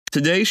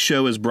Today's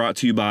show is brought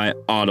to you by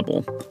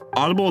Audible.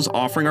 Audible is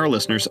offering our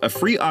listeners a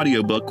free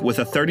audiobook with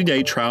a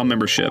 30-day trial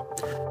membership.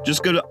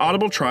 Just go to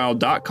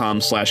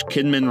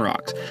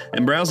audibletrial.com/KidminRocks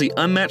and browse the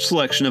unmatched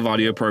selection of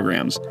audio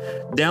programs.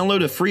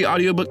 Download a free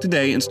audiobook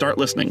today and start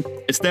listening.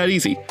 It's that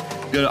easy.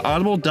 Go to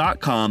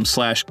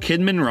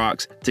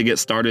audible.com/KidminRocks to get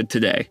started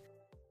today.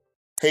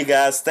 Hey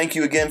guys, thank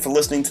you again for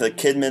listening to the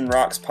Kidmin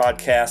Rocks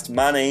podcast.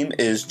 My name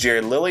is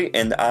Jared Lilly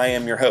and I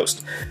am your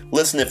host.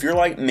 Listen, if you're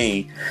like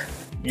me,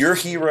 your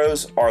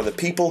heroes are the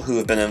people who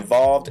have been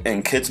involved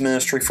in kids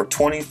ministry for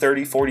 20,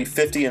 30, 40,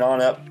 50 and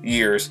on up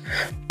years,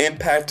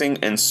 impacting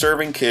and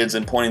serving kids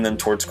and pointing them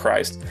towards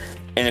Christ.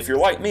 And if you're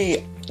like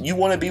me, you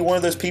want to be one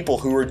of those people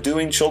who are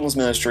doing children's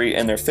ministry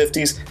in their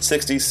 50s,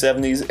 60s,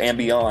 70s, and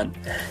beyond.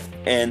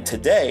 And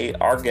today,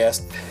 our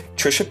guest,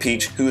 Trisha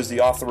Peach, who is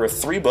the author of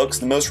 3 books,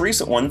 the most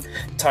recent one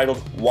titled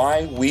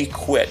Why We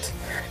Quit.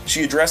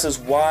 She addresses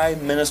why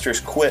ministers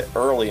quit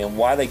early and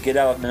why they get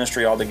out of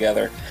ministry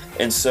altogether.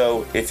 And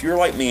so if you're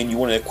like me and you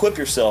want to equip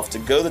yourself to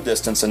go the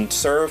distance and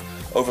serve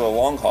over the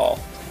long haul,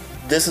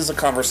 this is a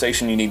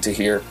conversation you need to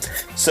hear.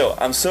 So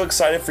I'm so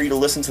excited for you to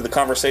listen to the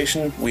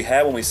conversation we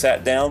had when we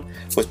sat down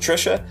with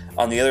Trisha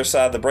on the other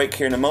side of the break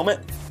here in a moment.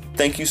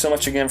 Thank you so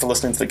much again for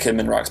listening to the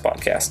Kidmin Rocks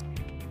podcast.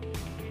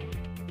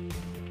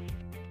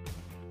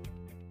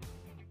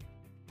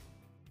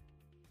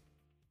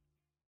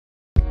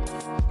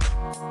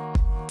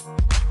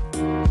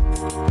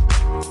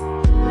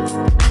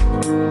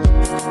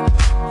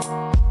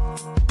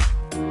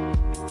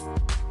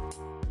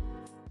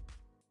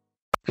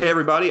 Hey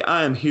everybody,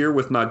 I am here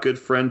with my good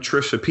friend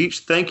Trisha Peach.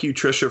 Thank you,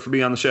 Trisha, for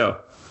being on the show.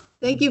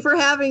 Thank you for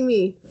having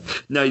me.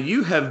 Now,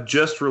 you have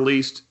just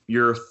released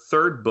your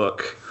 3rd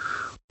book,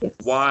 yes.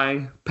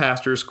 Why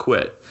Pastors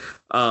Quit.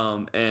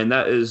 And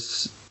that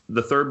is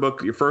the 3rd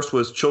book. Your first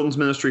was Children's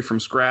Ministry from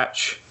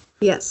Scratch.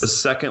 Yes. The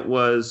second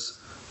was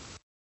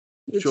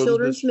Your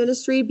Children's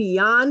Ministry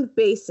Beyond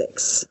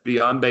Basics.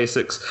 Beyond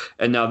Basics.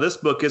 And now this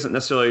book isn't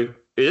necessarily...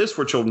 It is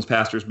for children's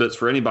pastors, but it's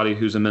for anybody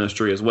who's in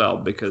ministry as well,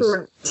 because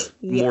correct.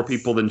 Yes. More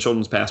people than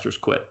children's pastors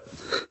quit.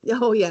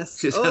 Oh,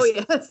 yes. Oh,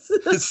 yes.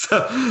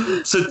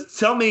 so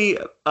tell me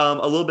a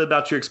little bit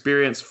about your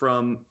experience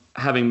from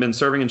having been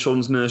serving in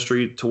children's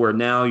ministry to where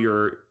now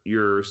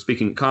you're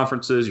speaking at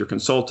conferences, you're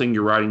consulting,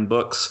 you're writing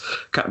books.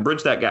 Kind of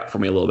bridge that gap for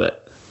me a little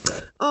bit.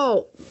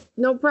 Oh,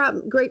 no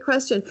problem. Great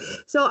question.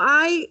 So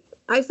I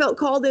felt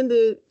called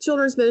into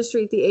children's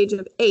ministry at the age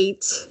of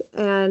 8,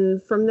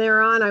 and from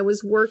there on, I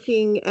was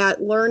working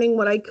at learning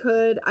what I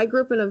could. I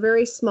grew up in a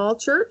very small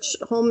church,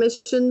 home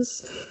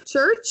missions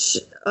church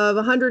of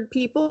 100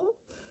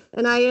 people,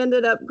 and I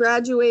ended up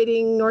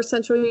graduating North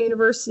Central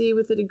University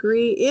with a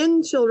degree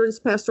in children's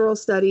pastoral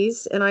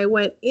studies, and I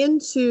went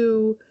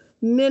into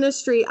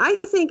ministry, I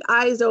think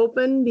eyes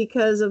open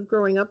because of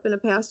growing up in a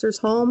pastor's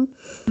home.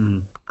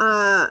 Mm-hmm.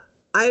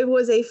 I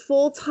was a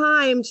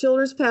full-time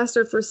children's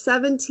pastor for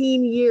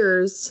 17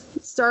 years,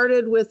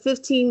 started with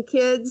 15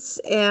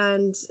 kids,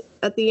 and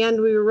at the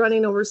end we were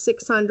running over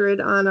 600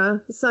 on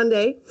a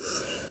Sunday.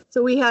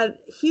 So we had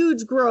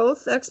huge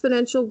growth,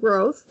 exponential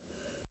growth.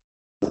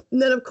 And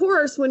then, of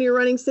course, when you're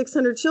running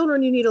 600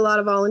 children, you need a lot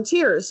of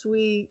volunteers.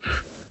 We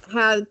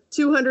had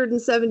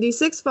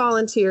 276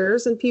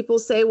 volunteers, and people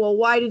say, well,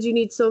 why did you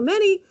need so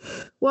many?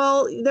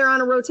 Well, they're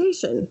on a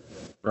rotation.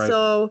 Right.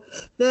 So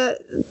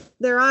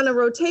they're on a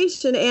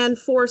rotation and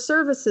 4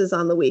 services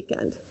on the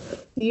weekend.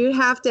 You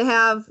have to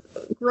have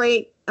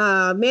great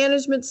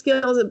management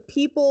skills and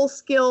people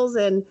skills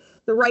and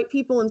the right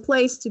people in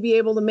place to be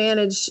able to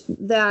manage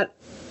that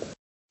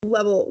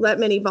level, that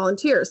many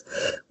volunteers.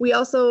 We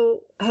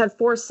also had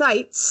 4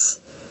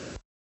 sites,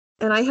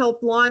 and I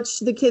helped launch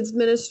the kids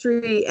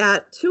ministry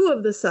at 3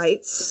 of the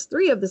sites.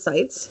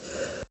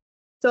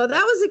 So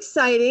that was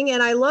exciting,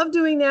 and I love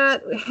doing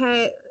that.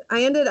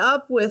 I ended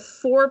up with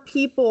 4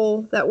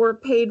 people that were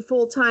paid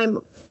full-time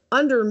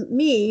under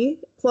me,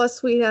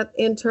 plus we had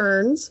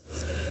interns.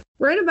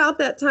 Right about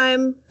that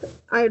time,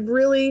 I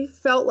really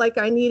felt like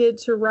I needed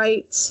to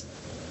write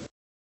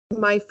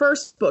my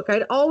first book.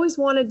 I'd always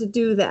wanted to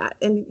do that.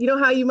 And you know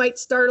how you might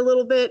start a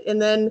little bit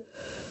and then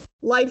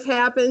life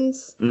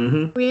happens?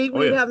 Mm-hmm.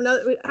 We'd have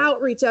another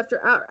outreach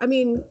after out. I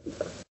mean,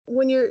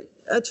 when you're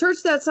a church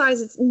that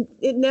size,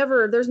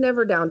 there's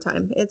never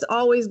downtime. It's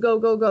always go,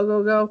 go, go,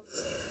 go, go.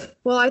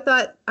 Well, I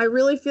thought I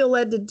really feel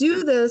led to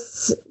do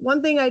this.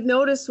 One thing I'd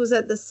noticed was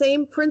that the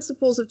same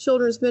principles of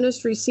children's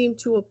ministry seemed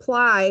to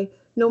apply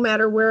no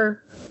matter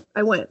where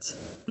I went.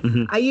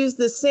 Mm-hmm. I used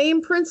the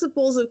same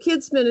principles of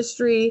kids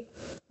ministry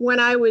when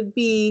I would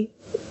be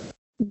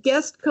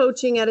guest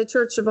coaching at a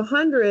church of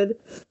 100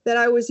 that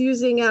I was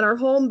using at our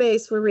home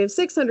base where we have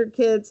 600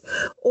 kids,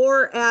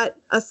 or at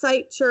a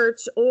site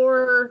church,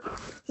 or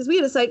because we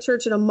had a site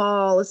church in a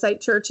mall, a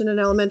site church in an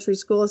elementary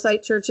school, a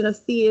site church in a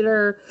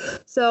theater.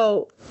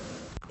 So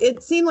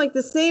it seemed like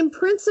the same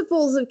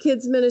principles of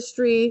kids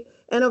ministry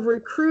and of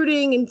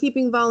recruiting and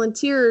keeping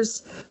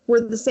volunteers were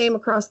the same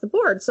across the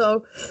board.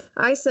 So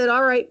I said,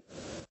 all right,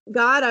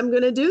 God, I'm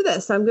going to do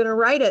this. I'm going to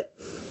write it.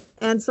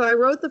 And so I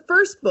wrote the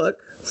first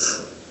book.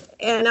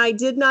 and I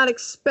did not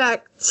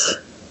expect,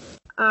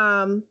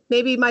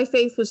 maybe my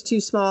faith was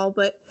too small,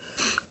 but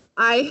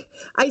I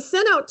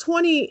sent out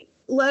 20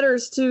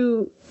 letters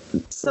to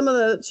some of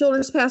the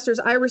children's pastors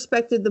I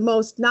respected the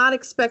most, not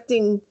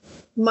expecting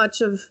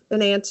much of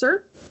an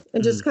answer,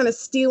 and just kind of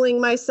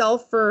steeling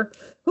myself for,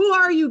 who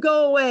are you?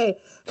 Go away.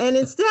 And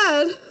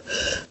instead,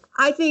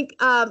 I think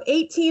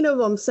 18 of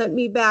them sent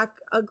me back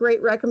a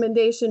great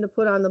recommendation to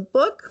put on the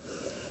book.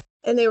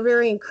 And they were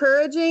very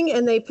encouraging,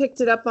 and they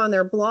picked it up on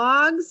their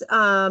blogs.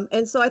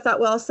 And so I thought,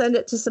 well, I'll send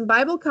it to some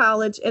Bible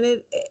college. And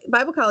it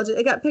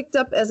got picked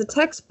up as a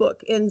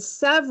textbook in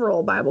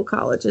several Bible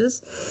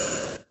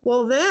colleges.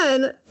 Well,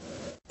 then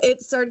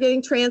it started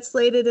getting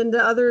translated into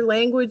other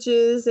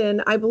languages.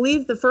 And I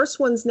believe the first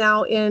one's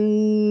now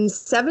in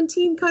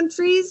 17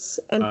 countries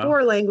and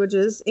 4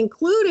 languages,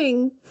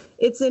 including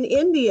it's in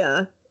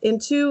India, in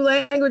 2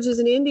 languages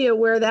in India,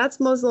 where that's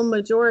Muslim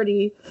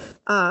majority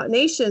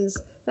nations.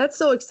 That's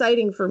so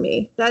exciting for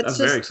me. That's just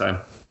very exciting.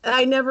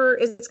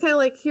 It's kind of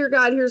like, here,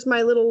 God, here's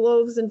my little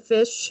loaves and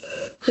fish.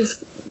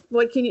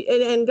 What can you,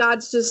 and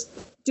God's just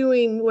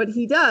doing what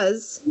he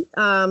does.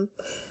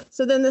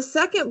 So then the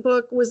second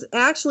book was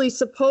actually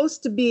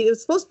supposed to be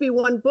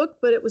one book,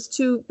 but it was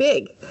too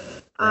big.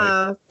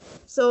 Right.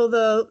 So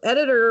the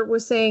editor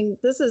was saying,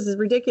 this is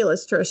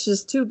ridiculous, Trish.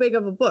 It's too big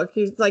of a book.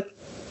 He's like,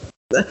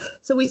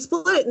 so we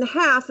split it in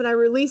half, and I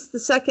released the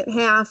second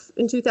half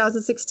in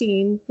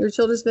 2016, Your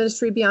Children's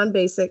Ministry Beyond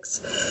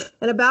Basics.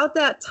 And about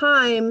that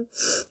time,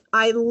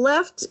 I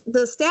left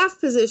the staff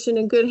position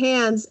in good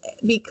hands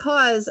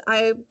because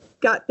I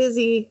got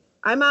busy.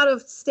 I'm out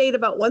of state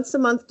about once a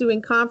month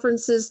doing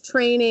conferences,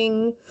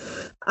 training.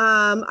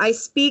 I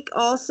speak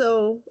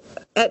also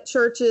at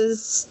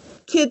churches,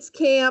 kids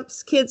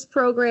camps, kids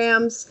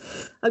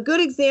programs. A good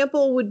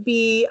example would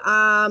be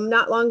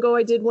not long ago,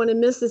 I did one in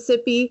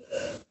Mississippi.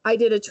 I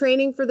did a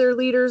training for their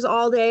leaders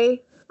all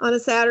day on a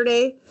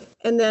Saturday.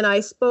 And then I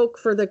spoke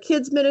for the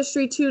kids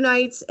ministry 2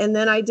 nights. And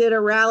then I did a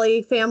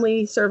rally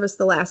family service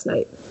the last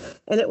night.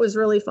 And it was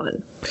really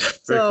fun.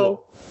 Very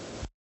cool.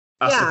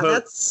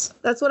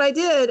 That's what I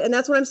did, and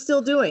that's what I'm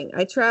still doing.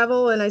 I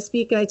travel and I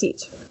speak and I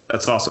teach.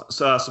 That's awesome.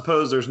 So I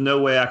suppose there's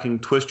no way I can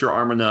twist your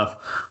arm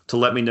enough to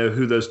let me know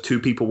who those 2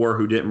 people were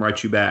who didn't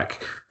write you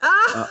back.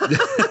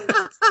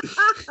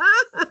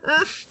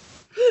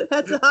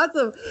 That's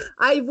awesome.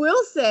 I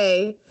will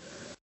say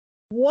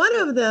one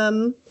of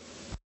them,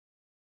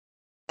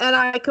 and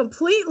I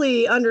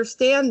completely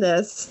understand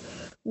this,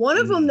 one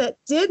of them that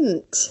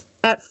didn't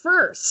at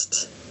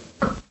first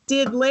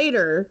did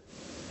later.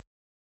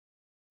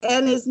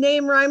 And his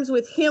name rhymes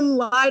with him,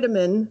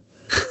 Leideman.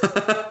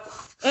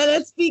 And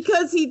it's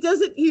because he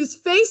doesn't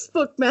use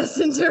Facebook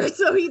Messenger.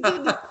 So he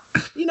did,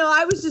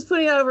 I was just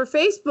putting it out over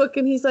Facebook,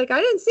 and he's like,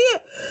 I didn't see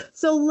it.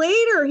 So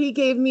later he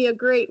gave me a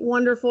great,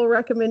 wonderful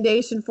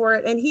recommendation for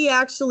it. And he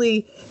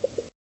actually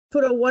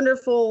put a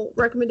wonderful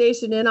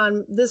recommendation in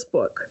on this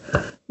book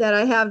that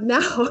I have now.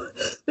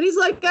 But he's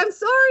like, I'm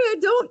sorry, I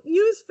don't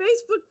use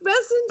Facebook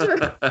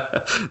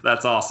Messenger.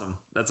 That's awesome.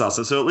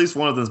 So at least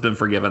one of them's been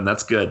forgiven.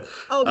 That's good.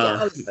 Oh,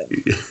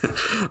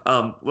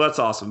 yeah. Well, that's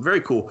awesome.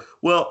 Very cool.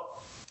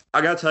 Well,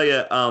 I got to tell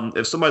you,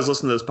 if somebody's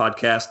listening to this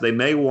podcast, they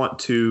may want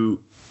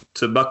to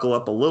buckle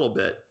up a little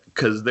bit,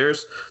 because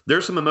there's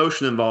some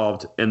emotion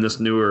involved in this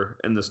newer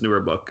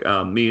book.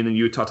 Me and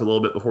you talked a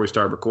little bit before we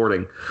started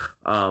recording,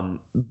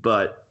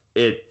 but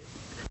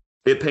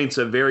it paints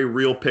a very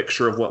real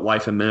picture of what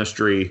life in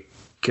ministry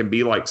can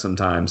be like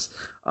sometimes.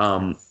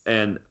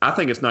 And I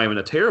think it's not even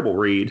a terrible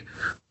read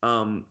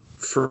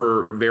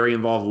for very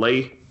involved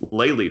lay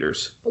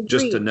leaders. Agreed.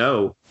 Just to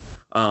know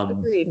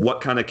what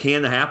kind of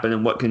can happen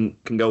and what can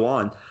go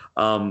on.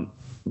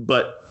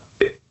 But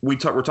we're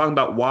talking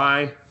about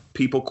why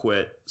people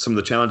quit, some of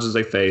the challenges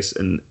they face,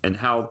 and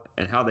how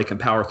they can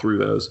power through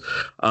those.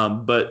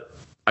 But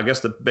I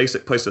guess the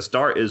basic place to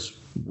start is,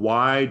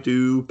 why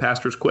do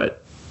pastors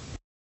quit?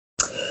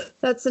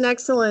 That's an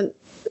excellent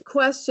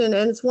question,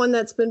 and it's one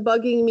that's been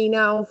bugging me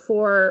now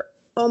for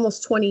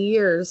almost 20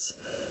 years,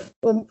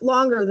 or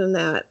longer than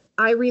that.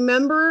 I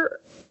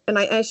remember, and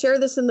I share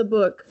this in the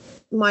book,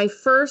 my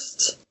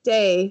first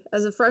day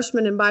as a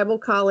freshman in Bible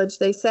college,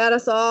 they sat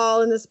us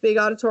all in this big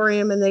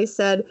auditorium, and they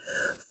said,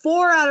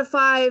 4 out of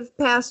 5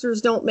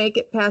 pastors don't make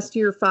it past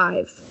year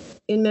 5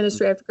 in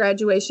ministry after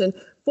graduation.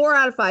 4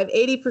 out of 5,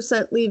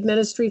 80% leave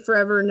ministry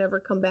forever and never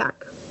come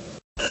back.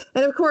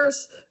 And of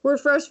course, we're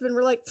freshmen.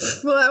 We're like,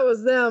 well, that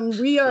was them.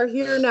 We are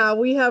here now.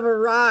 We have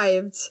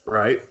arrived.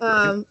 Right.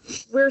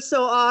 We're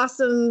so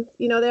awesome.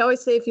 They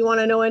always say, if you want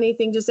to know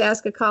anything, just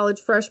ask a college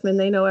freshman.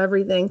 They know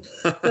everything.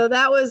 So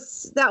that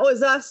was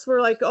us.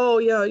 We're like, oh,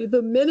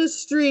 the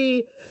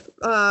ministry,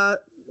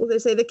 they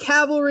say the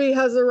cavalry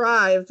has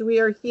arrived. We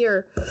are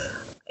here.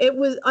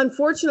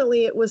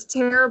 Unfortunately, it was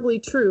terribly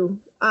true.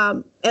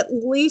 At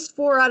least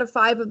 4 out of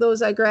 5 of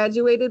those I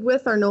graduated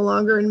with are no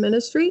longer in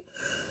ministry.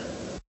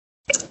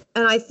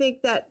 And I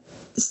think that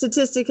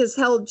statistic has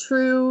held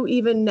true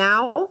even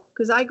now,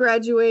 because I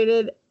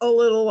graduated a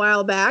little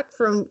while back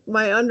from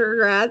my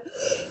undergrad.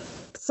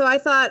 So I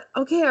thought,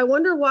 okay, I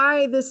wonder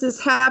why this is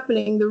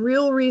happening, the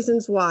real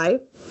reasons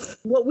why.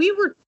 What we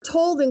were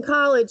told in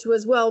college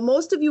was, well,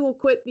 most of you will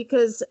quit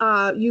because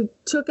you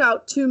took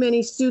out too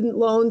many student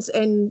loans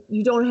and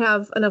you don't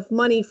have enough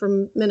money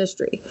from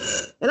ministry.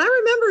 And I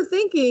remember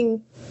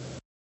thinking,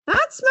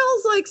 that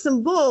smells like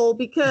some bull,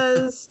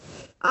 because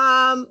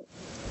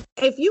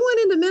if you went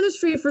into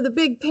ministry for the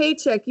big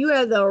paycheck, you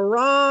had the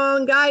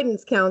wrong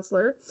guidance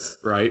counselor.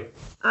 Right.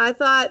 I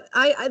thought,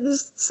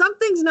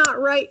 something's not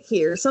right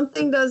here.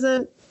 Something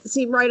doesn't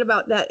seem right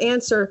about that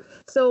answer.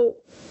 So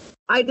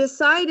I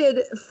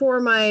decided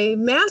for my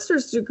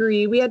master's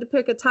degree, we had to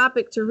pick a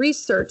topic to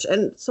research.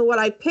 And so what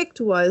I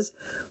picked was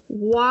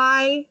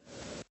why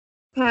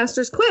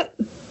pastors quit.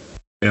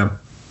 Yeah.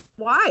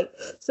 Why?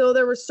 So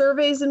there were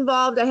surveys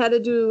involved. I had to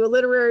do a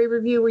literary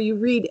review where you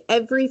read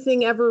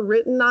everything ever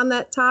written on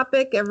that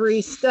topic,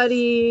 every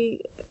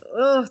study.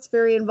 Oh, it's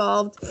very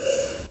involved.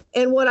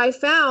 And what I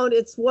found,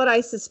 it's what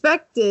I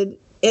suspected.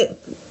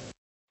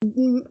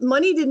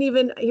 Money didn't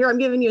even, here I'm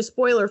giving you a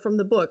spoiler from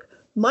the book.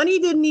 Money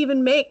didn't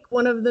even make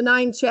one of the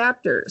 9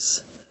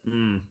 chapters.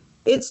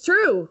 It's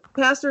true.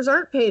 Pastors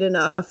aren't paid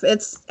enough.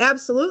 It's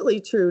absolutely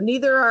true.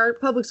 Neither are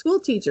public school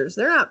teachers.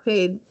 They're not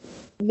paid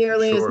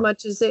nearly as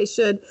much as they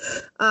should.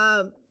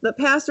 The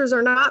pastors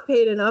are not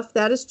paid enough.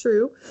 That is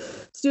true.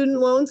 Student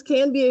loans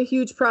can be a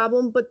huge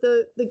problem, but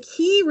the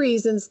key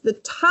reasons, the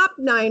top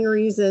 9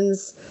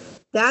 reasons,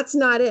 that's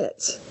not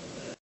it.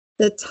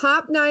 The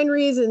top 9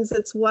 reasons,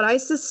 it's what I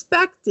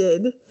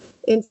suspected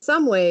in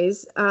some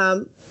ways,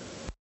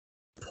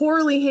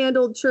 poorly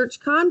handled church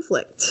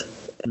conflict.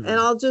 And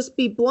I'll just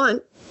be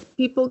blunt,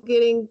 people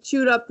getting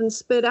chewed up and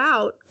spit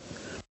out.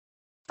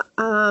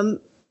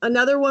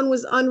 Another one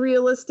was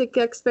unrealistic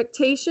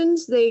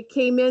expectations. They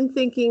came in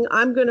thinking,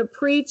 I'm going to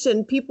preach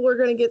and people are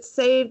going to get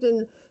saved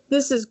and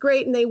this is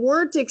great. And they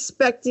weren't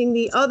expecting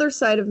the other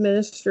side of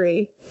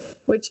ministry,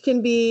 which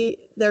can be,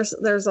 there's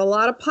a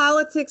lot of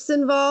politics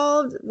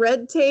involved,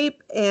 red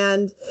tape,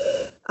 and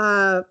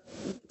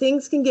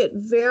things can get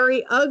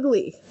very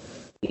ugly.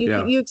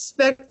 You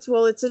expect,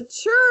 well, it's a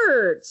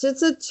church.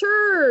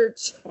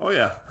 Oh,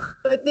 yeah.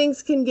 But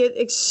things can get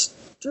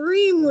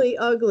extremely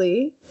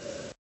ugly.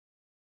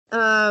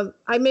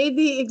 I made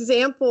the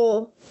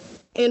example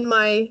in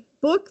my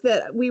book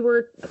that we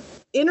were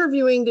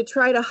interviewing to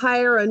try to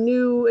hire a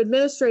new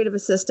administrative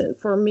assistant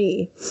for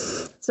me.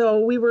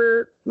 So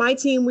my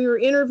team, we were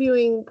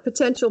interviewing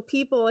potential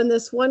people, and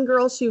this one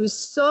girl, she was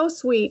so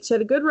sweet. She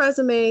had a good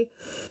resume.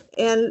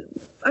 And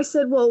I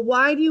said, well,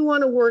 why do you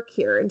want to work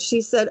here? And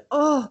she said,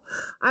 oh,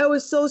 I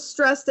was so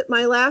stressed at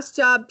my last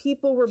job.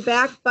 People were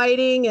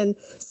backbiting and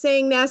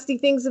saying nasty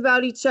things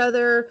about each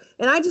other.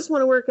 And I just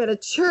want to work at a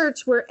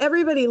church where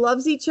everybody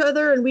loves each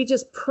other and we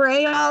just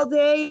pray all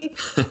day.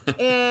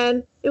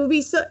 And it would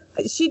be so,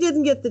 she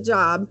didn't get the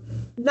job.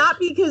 Not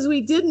because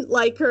we didn't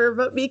like her,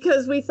 but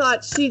because we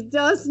thought she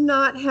does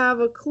not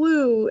have a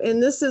clue,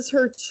 and this is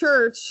her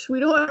church. We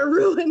don't want to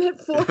ruin it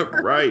for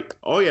her. Right.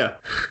 Oh, yeah.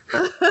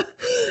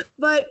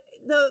 But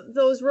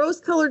those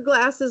rose-colored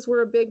glasses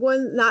were a big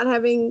one, not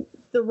having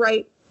the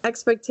right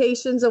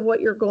expectations of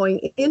what you're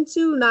going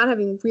into, not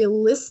having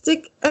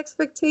realistic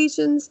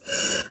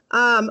expectations.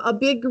 A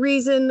big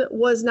reason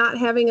was not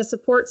having a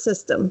support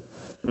system.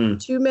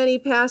 Too many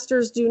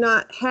pastors do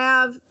not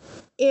have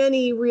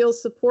any real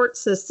support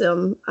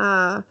system.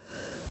 By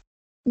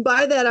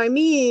that I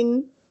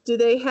mean, do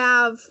they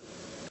have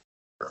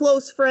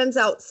close friends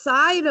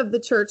outside of the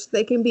church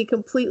they can be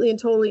completely and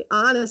totally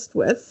honest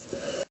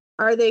with?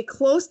 Are they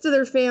close to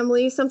their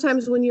family?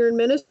 Sometimes when you're in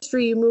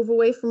ministry, you move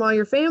away from all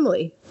your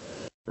family.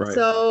 Right.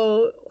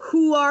 So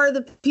who are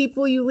the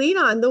people you lean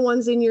on? The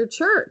ones in your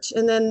church.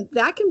 And then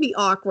that can be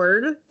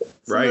awkward.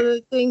 Some of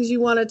the things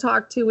you want to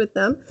talk to with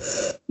them.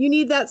 You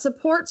need that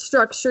support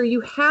structure.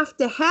 You have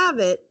to have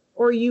it,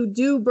 or you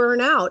do burn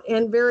out,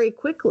 and very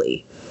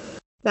quickly.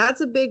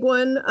 That's a big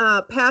one.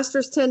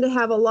 Pastors tend to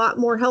have a lot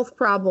more health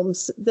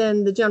problems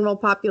than the general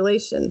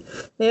population.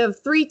 They have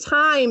 3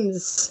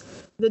 times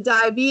the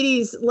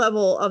diabetes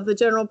level of the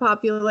general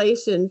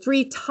population,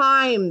 3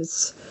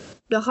 times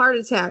the heart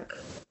attack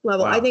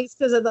level. Wow. I think it's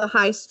because of the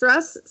high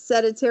stress,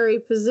 sedentary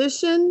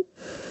position,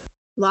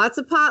 lots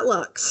of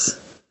potlucks.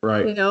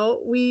 Right. You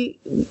know, we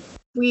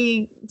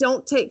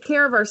don't take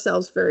care of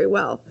ourselves very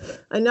well.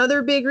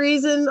 Another big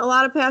reason a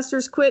lot of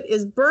pastors quit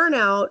is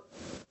burnout,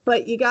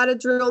 but you got to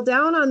drill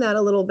down on that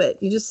a little bit.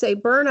 You just say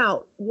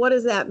burnout. What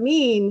does that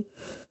mean?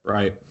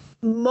 Right.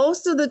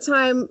 Most of the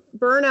time,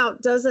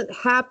 burnout doesn't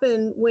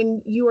happen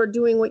when you are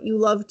doing what you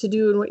love to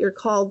do and what you're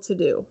called to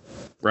do.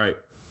 Right.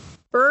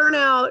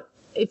 Burnout,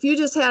 if you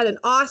just had an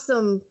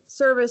awesome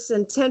service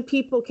and 10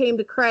 people came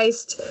to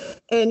Christ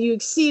and you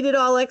exceeded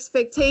all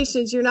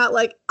expectations, you're not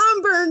like,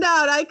 I'm burned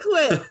out, I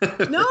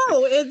quit. No,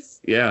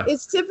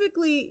 it's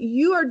typically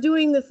you are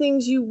doing the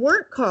things you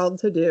weren't called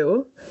to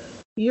do.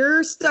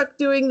 You're stuck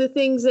doing the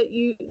things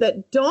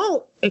that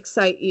don't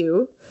excite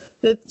you,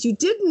 that you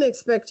didn't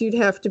expect you'd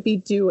have to be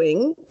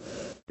doing.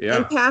 Yeah.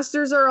 And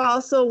pastors are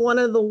also one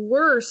of the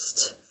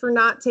worst for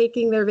not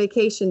taking their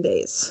vacation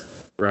days.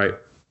 Right.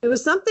 It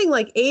was something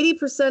like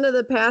 80% of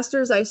the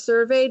pastors I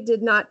surveyed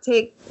did not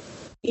take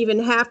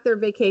even half their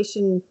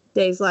vacation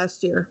days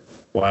last year.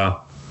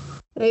 Wow.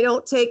 They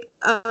don't take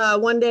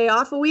 1 day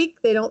off a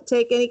week. They don't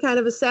take any kind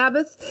of a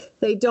Sabbath.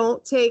 They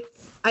don't take,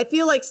 I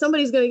feel like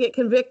somebody's going to get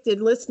convicted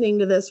listening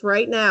to this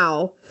right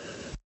now.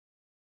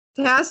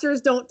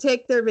 Pastors don't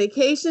take their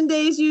vacation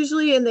days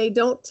usually, and they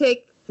don't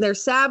take their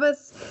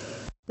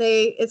Sabbaths.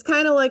 It's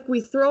kind of like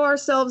we throw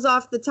ourselves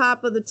off the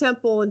top of the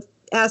temple and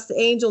ask the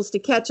angels to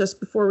catch us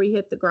before we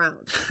hit the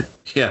ground.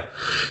 Yeah.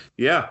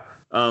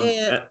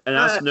 And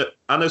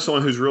I know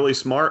someone who's really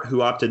smart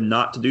who opted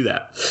not to do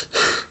that.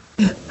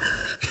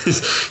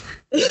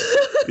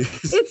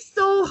 It's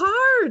so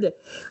hard.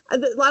 A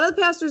lot of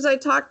the pastors I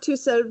talked to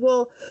said,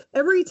 well,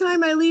 every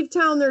time I leave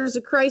town, there's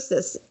a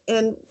crisis.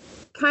 And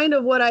kind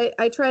of what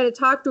I try to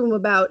talk to them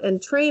about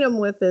and train them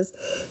with is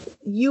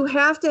you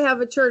have to have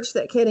a church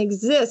that can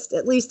exist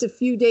at least a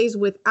few days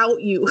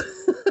without you.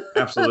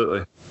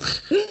 Absolutely.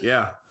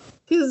 Yeah.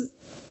 Because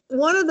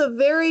one of the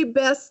very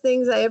best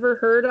things I ever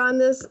heard on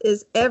this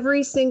is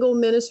every single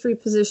ministry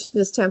position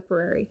is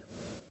temporary.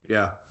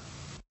 Yeah.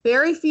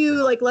 Very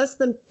few, like less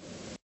than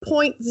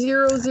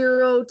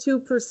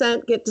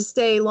 0.002% get to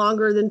stay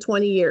longer than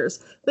 20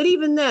 years. But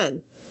even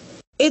then,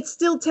 it's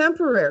still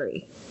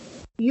temporary.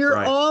 You're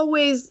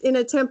always in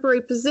a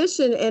temporary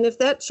position. And if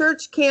that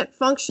church can't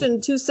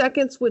function 2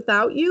 seconds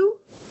without you,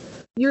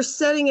 you're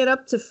setting it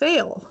up to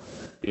fail.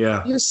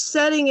 Yeah. You're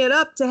setting it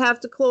up to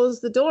have to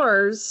close the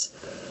doors.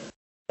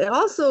 And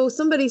also,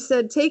 somebody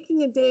said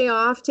taking a day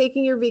off,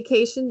 taking your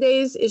vacation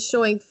days is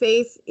showing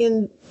faith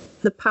in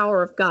the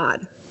power of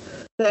God.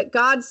 That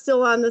God's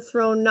still on the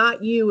throne,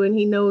 not you, and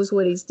he knows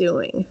what he's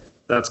doing.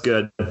 That's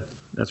good.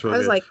 That's really good. I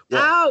was like,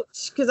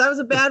 ouch, because I was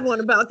a bad one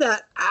about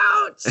that.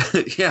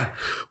 Ouch. Yeah.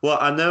 Well,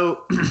 I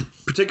know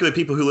particularly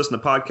people who listen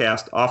to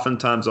podcasts,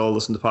 oftentimes they'll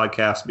listen to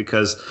podcasts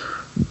because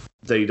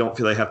they don't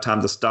feel they have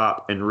time to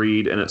stop and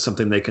read, and it's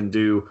something they can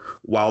do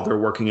while they're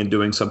working and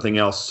doing something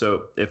else.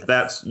 So if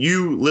that's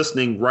you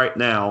listening right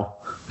now,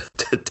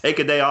 take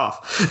a day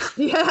off.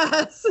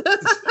 Yes.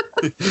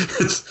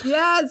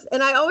 Yes.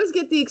 And I always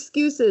get the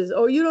excuses.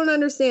 Oh, you don't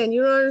understand.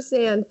 You don't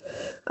understand.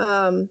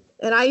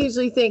 And I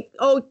usually think,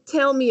 oh,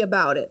 tell me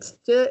about it.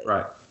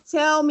 Right.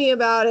 Tell me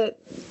about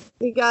it.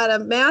 You got a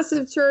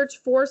massive church,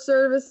 4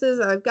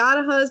 services. I've got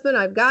a husband.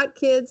 I've got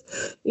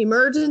kids.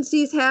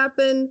 Emergencies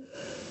happen.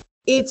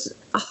 It's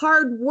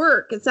hard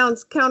work. It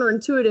sounds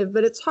counterintuitive,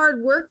 but it's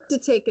hard work to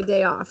take a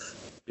day off.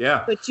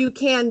 Yeah. But you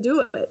can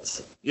do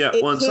it. Yeah.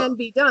 It can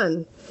be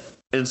done.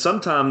 And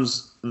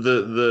sometimes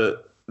the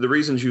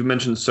reasons you've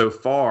mentioned so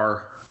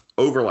far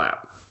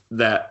overlap.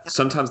 That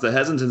sometimes the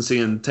hesitancy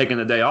in taking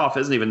a day off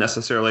isn't even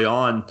necessarily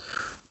on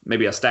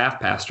maybe a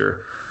staff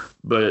pastor,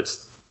 but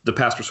it's the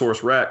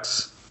Pastorsaurus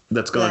Rex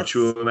that's going to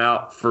chew them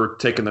out for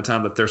taking the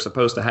time that they're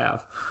supposed to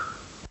have.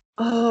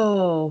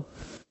 Oh,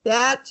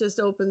 that just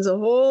opens a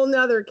whole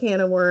nother can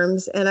of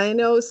worms. And I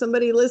know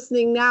somebody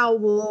listening now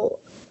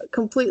will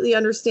completely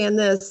understand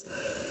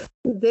this.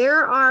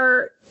 There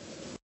are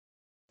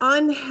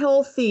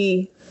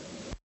unhealthy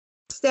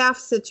staff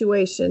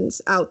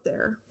situations out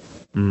there.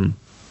 Mm.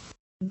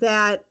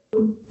 That,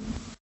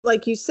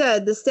 like you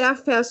said, the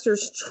staff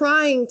pastor's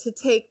trying to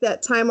take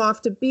that time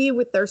off to be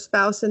with their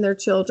spouse and their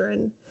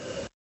children.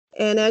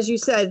 And as you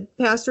said,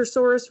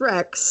 Pastorsaurus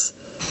Rex.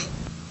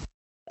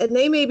 And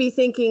they may be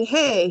thinking,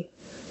 hey,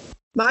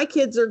 my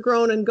kids are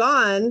grown and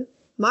gone.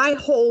 My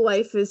whole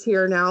life is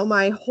here now.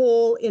 My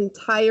whole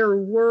entire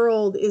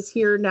world is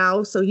here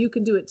now. So you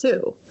can do it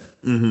too.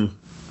 Mm-hmm.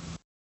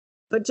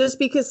 But just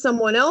because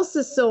someone else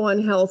is so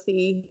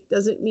unhealthy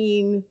doesn't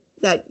mean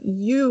that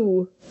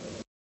you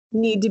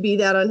need to be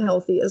that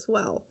unhealthy as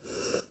well.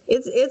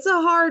 It's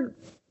a hard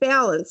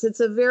balance. It's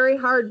a very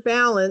hard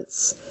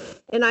balance.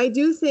 And I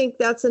do think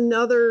that's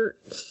another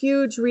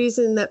huge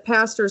reason that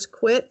pastors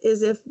quit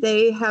is if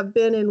they have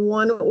been in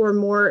one or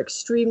more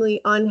extremely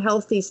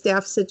unhealthy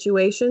staff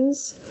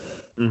situations.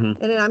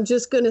 Mm-hmm. And I'm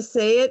just going to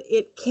say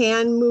it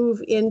can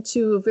move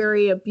into a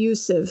very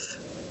abusive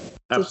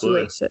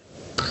situation.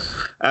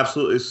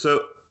 Absolutely.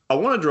 So I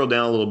want to drill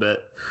down a little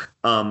bit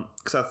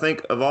because I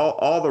think of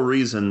all the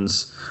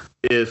reasons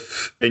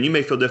and you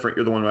may feel different,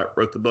 you're the one that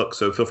wrote the book,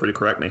 so feel free to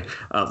correct me.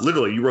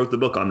 Literally, you wrote the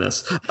book on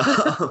this.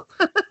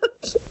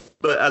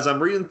 But as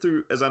I'm reading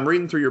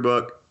through your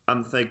book,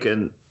 I'm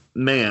thinking,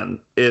 man,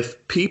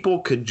 if people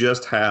could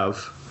just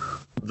have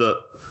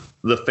the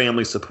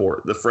family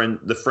support,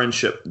 the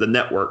friendship, the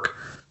network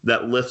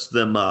that lifts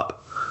them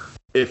up,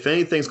 if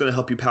anything's going to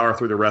help you power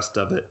through the rest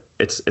of it,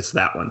 it's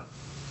that one.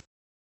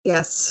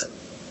 Yes.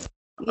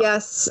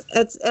 Yes,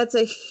 it's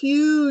a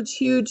huge,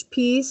 huge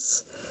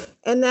piece.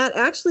 And that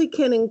actually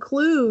can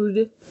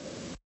include,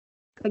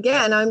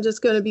 again, I'm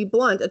just going to be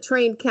blunt, a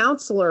trained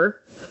counselor.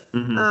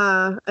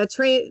 Mm-hmm. A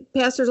trained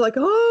pastor's like,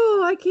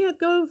 oh, I can't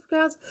go for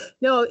counseling.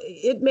 No,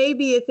 it may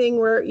be a thing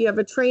where you have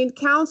a trained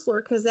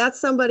counselor because that's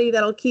somebody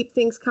that'll keep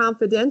things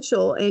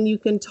confidential and you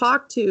can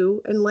talk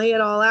to and lay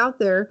it all out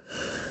there.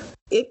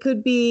 It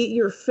could be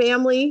your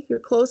family, your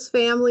close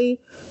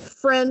family,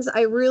 friends.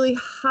 I really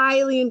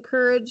highly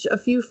encourage a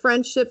few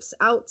friendships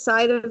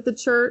outside of the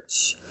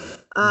church,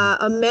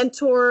 a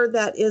mentor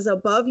that is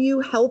above you,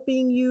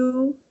 helping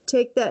you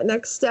take that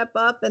next step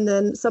up, and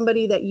then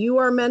somebody that you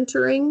are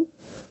mentoring.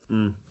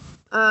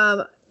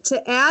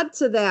 To add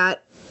to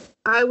that,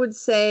 I would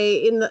say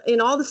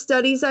in all the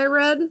studies I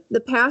read,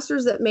 the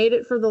pastors that made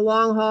it for the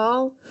long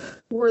haul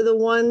were the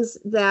ones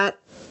that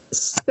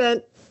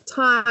spent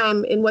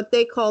time in what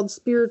they called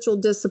spiritual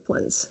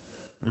disciplines,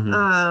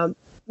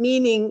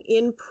 meaning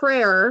in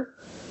prayer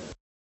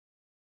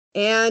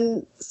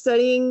and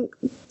studying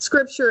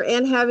scripture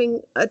and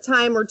having a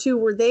time or two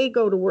where they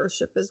go to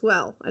worship as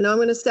well. I know I'm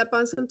going to step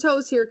on some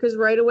toes here because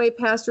right away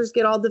pastors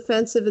get all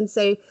defensive and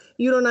say,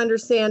 you don't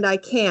understand, I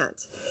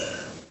can't.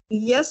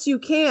 Yes, you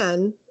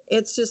can.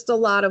 It's just a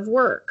lot of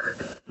work.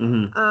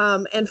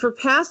 And for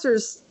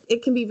pastors,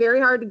 it can be very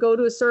hard to go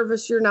to a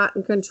service you're not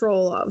in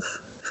control of.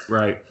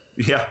 Right.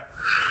 Yeah.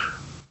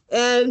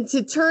 And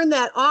to turn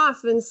that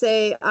off and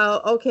say,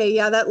 okay,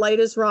 yeah, that light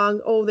is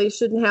wrong. Oh, they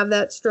shouldn't have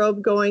that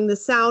strobe going. The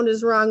sound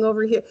is wrong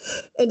over here.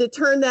 And to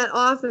turn that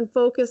off and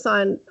focus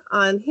on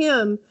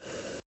him.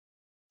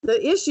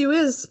 The issue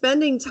is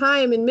spending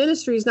time in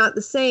ministry is not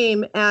the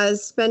same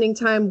as spending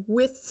time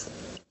with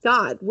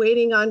God,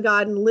 waiting on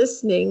God and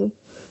listening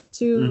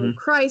to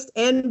Christ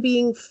and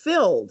being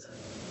filled.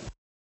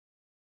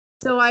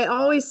 So I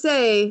always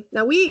say,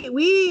 now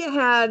we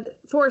had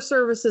 4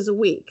 services a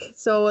week,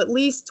 so at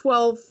least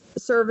 12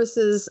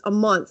 services a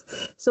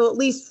month. So at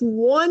least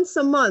once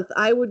a month,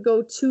 I would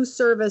go to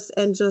service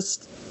and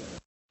just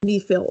be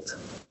filled.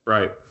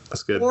 Right.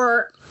 That's good.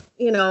 Or,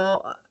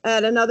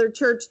 at another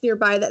church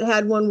nearby that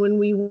had one when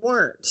we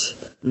weren't.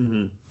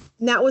 And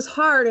that was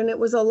hard and it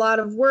was a lot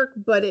of work,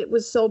 but it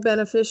was so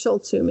beneficial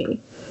to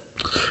me.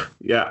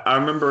 Yeah, I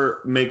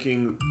remember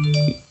making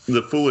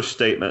the foolish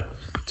statement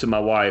to my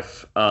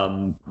wife.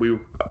 I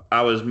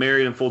was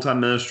married in full-time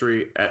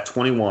ministry at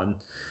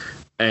 21,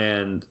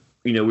 and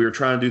we were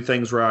trying to do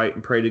things right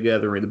and pray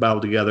together and read the Bible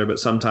together, but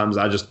sometimes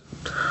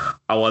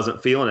I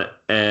wasn't feeling it.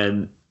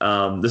 And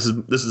this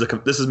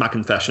is my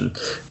confession.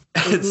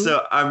 And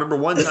so I remember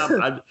one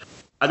time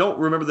I don't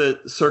remember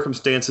the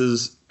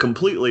circumstances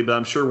completely, but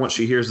I'm sure once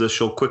she hears this,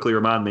 she'll quickly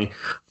remind me.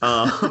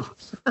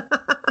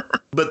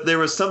 But there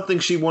was something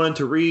she wanted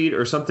to read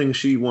or something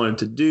she wanted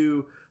to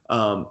do.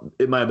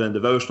 It might have been a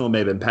devotional,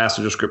 maybe been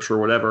passage of scripture or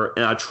whatever.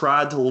 And I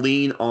tried to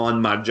lean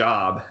on my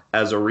job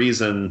as a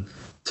reason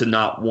to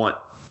not want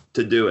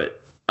to do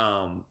it.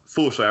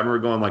 Foolishly, I remember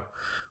going like,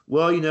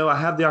 well, I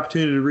have the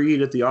opportunity to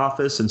read at the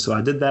office. And so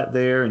I did that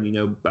there.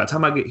 And, by the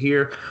time I get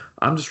here,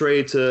 I'm just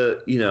ready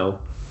to,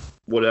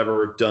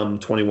 whatever dumb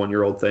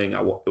 21-year-old thing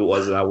it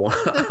was that I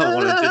wanted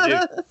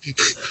to do.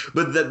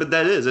 But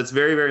it's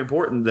very, very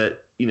important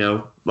that,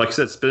 like I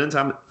said, spending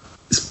time.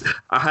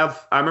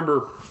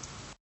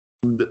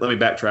 Let me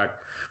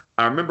backtrack.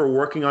 I remember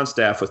working on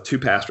staff with 2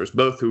 pastors,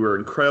 both who were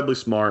incredibly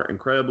smart,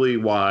 incredibly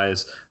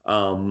wise.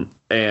 And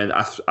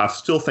I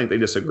still think they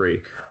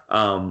disagree.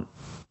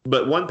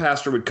 But one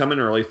pastor would come in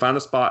early, find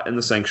a spot in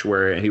the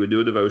sanctuary, and he would do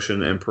a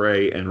devotion and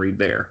pray and read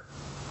there.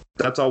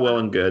 That's all well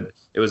and good.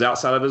 It was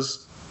outside of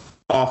his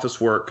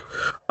office work.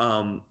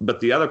 But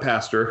the other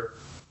pastor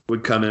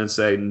would come in and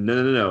say,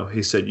 no.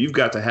 He said, you've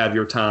got to have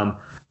your time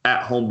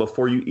at home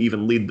before you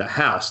even leave the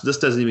house. This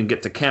doesn't even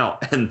get to count.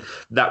 And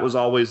that was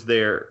always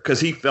there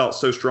because he felt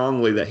so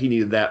strongly that he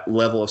needed that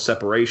level of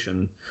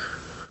separation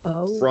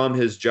from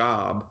his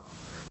job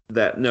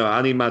that, no,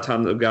 I need my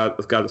time with God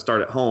to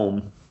start at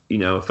home.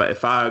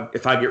 If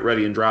I get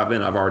ready and drive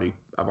in, I've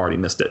already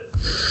missed it.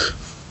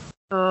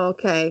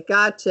 Okay.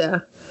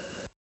 Gotcha.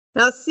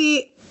 Now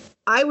see,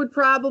 I would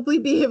probably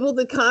be able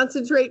to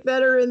concentrate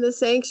better in the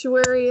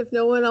sanctuary if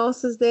no one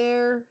else is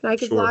there. I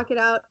could block it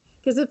out.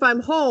 Because if I'm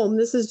home,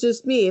 this is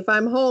just me. If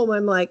I'm home,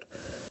 I'm like,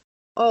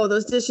 oh,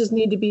 those dishes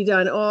need to be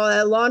done. Oh,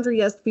 that laundry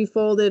has to be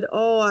folded.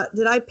 Oh,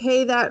 did I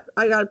pay that?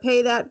 I got to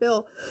pay that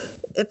bill.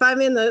 If I'm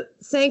in the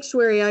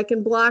sanctuary, I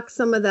can block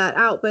some of that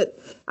out. But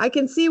I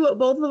can see what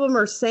both of them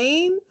are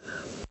saying.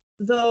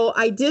 Though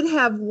I did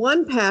have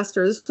one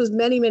pastor, this was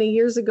many, many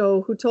years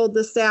ago, who told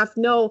the staff,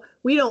 no,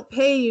 we don't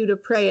pay you to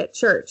pray at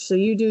church. So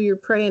you do your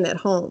praying at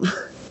home.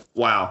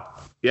 Wow.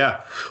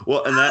 Yeah.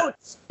 Well, and that,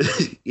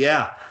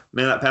 yeah,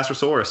 man, that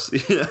Pastorsaurus,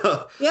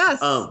 Yes.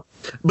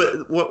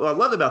 But what I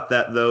love about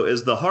that, though,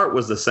 is the heart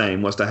was the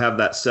same, was to have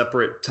that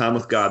separate time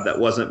with God that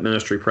wasn't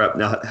ministry prep.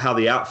 Now, how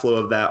the outflow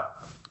of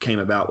that came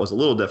about was a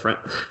little different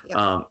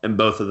in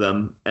both of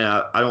them. And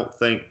I don't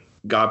think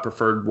God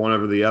preferred one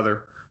over the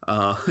other.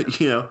 But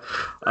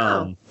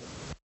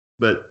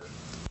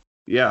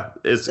yeah,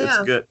 it's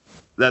good.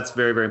 That's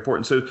very, very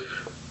important. So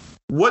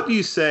what do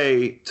you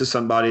say to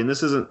somebody, and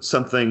this isn't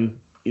something,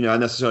 I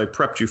necessarily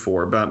prepped you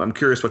for, but I'm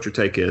curious what your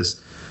take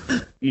is.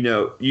 You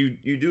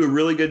do a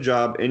really good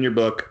job in your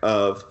book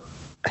of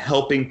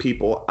helping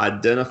people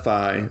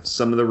identify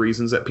some of the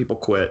reasons that people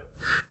quit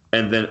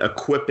and then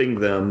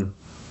equipping them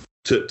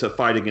to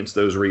fight against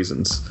those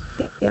reasons.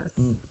 Yes.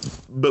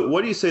 But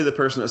what do you say to the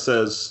person that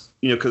says,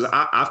 because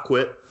I've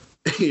quit,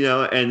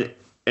 and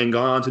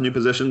gone on to new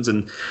positions,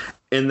 and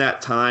in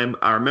that time,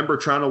 I remember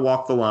trying to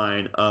walk the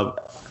line of,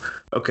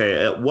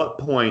 okay, at what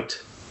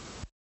point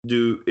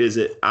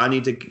I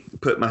need to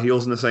put my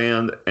heels in the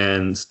sand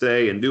and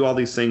stay and do all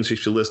these things she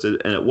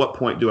listed, and at what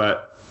point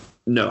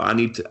I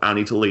need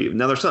to leave.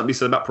 Now, there's something to be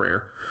said about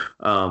prayer.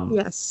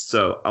 Yes.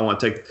 So I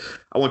want you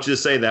to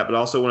say that, but I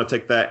also want to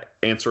take that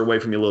answer away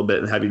from you a little bit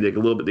and have you dig a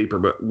little bit deeper.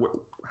 But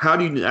how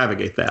do you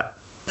navigate that?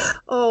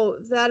 Oh,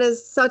 that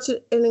is such an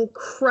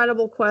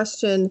incredible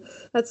question.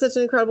 That's such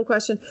an incredible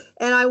question.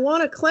 And I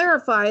want to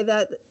clarify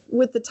that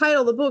with the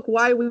title of the book,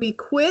 Why We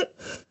Quit,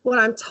 what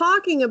I'm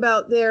talking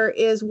about there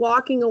is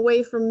walking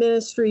away from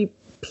ministry,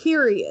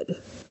 period,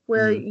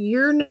 where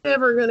you're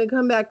never going to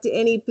come back to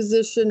any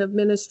position of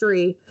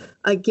ministry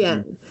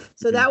again.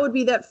 So that would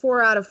be that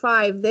 4 out of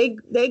 5.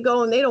 They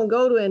go and they don't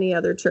go to any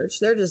other church.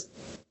 They're just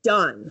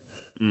done.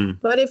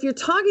 But if you're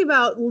talking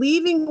about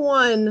leaving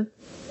one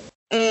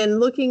and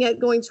looking at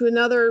going to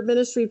another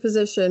ministry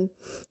position,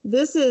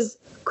 this is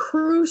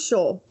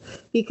crucial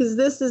because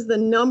this is the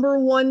number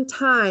one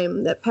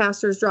time that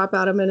pastors drop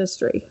out of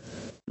ministry.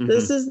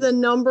 This is the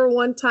number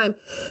one time.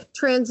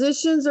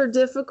 Transitions are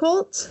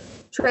difficult.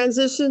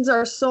 Transitions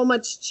are so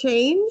much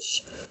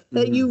change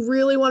that you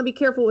really want to be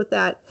careful with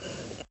that.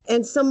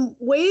 And some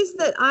ways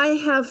that I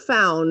have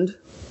found,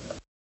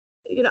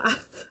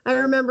 I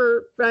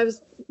remember I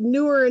was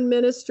newer in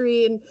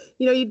ministry and,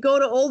 you'd go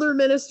to older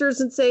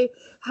ministers and say,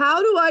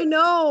 how do I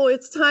know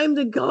it's time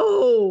to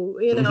go?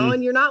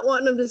 And you're not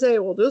wanting them to say,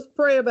 well, just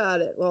pray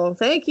about it. Well,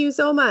 thank you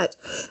so much.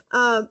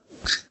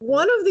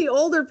 One of the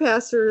older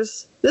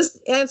pastors, this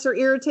answer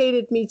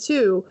irritated me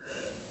too,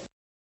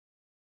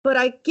 but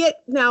I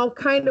get now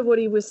kind of what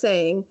he was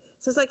saying.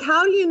 So it's like,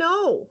 how do you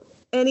know?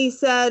 And he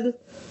said,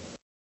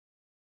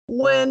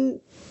 when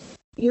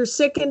you're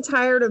sick and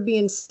tired of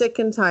being sick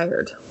and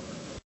tired.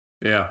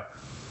 Yeah.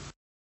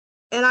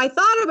 And I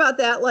thought about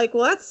that, like,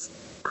 well, that's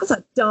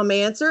a dumb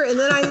answer. And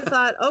then I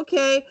thought,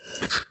 okay,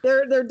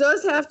 there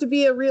does have to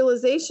be a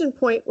realization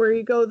point where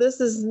you go,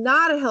 this is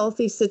not a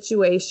healthy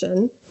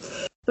situation.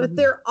 But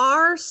there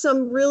are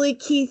some really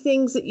key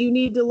things that you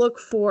need to look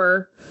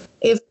for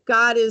if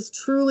God is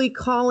truly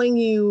calling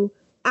you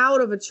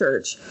out of a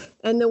church.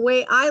 And the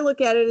way I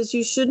look at it is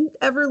you shouldn't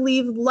ever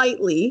leave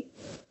lightly,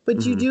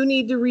 but you do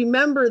need to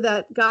remember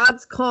that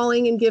God's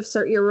calling and gifts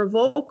are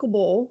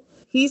irrevocable.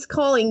 He's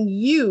calling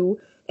you,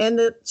 and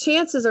the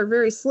chances are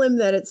very slim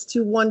that it's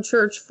to one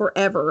church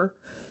forever.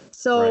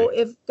 So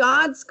if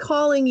God's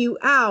calling you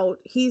out,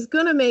 he's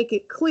going to make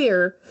it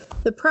clear.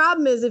 The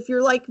problem is if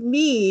you're like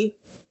me,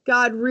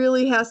 God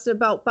really has to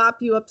about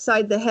bop you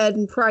upside the head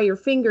and pry your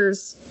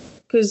fingers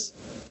because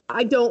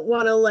I don't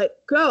want to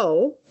let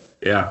go.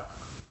 Yeah.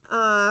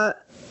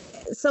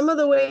 Some of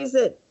the ways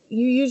that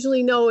you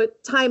usually know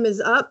time is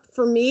up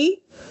for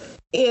me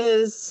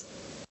is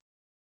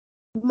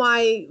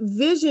my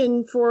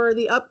vision for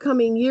the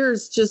upcoming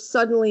years just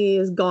suddenly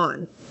is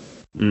gone.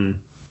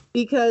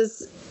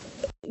 Because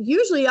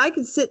usually I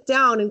could sit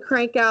down and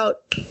crank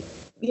out,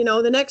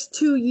 the next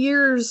 2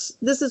 years,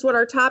 this is what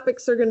our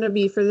topics are going to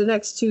be for the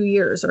next 2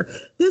 years, or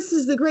this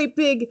is the great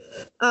big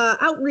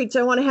outreach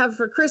I want to have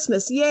for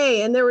Christmas.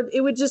 Yay. And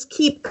it would just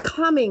keep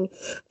coming,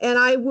 and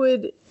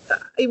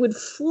it would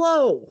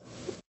flow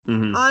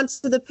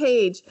onto the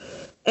page.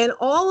 And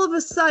all of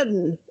a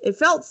sudden, it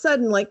felt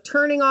sudden, like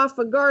turning off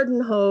a garden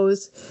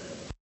hose.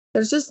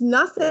 There's just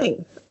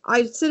nothing.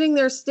 I'm sitting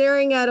there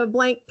staring at a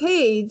blank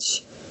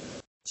page,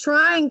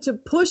 trying to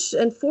push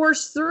and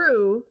force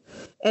through,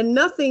 and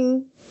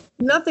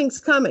nothing's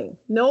coming.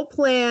 No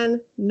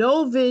plan,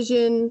 no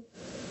vision.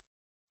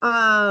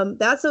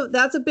 That's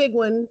a big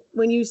one.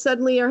 When you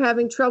suddenly are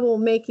having trouble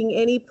making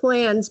any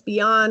plans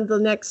beyond the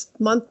next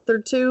month or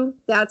two,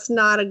 that's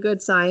not a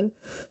good sign.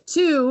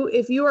 2,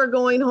 if you are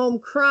going home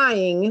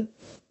crying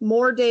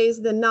more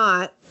days than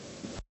not,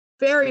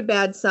 very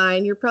bad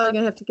sign. You're probably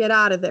going to have to get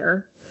out of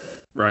there.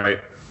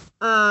 Right.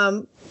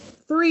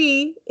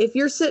 3, if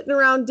you're sitting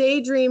around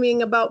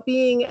daydreaming about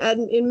being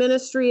in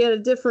ministry at a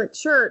different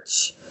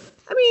church,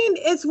 I mean,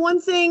 it's one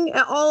thing.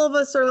 All of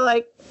us are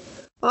like,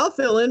 I'll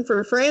fill in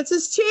for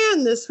Francis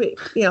Chan this week,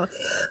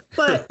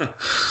 but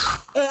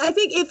I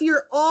think if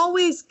you're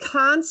always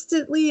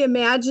constantly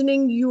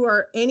imagining you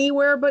are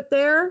anywhere but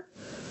there,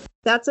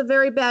 that's a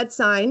very bad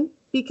sign.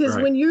 Because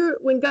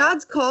when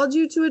God's called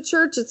you to a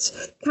church,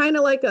 it's kind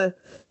of like a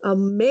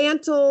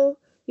mantle,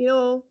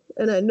 an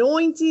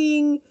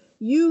anointing.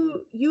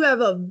 You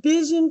have a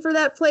vision for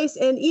that place.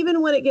 And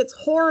even when it gets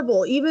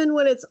horrible, even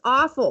when it's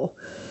awful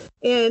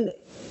and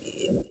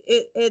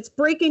it's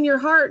breaking your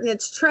heart and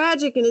it's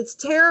tragic and it's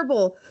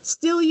terrible,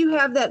 still you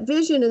have that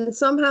vision and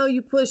somehow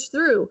you push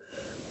through.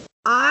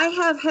 I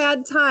have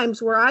had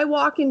times where I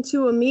walk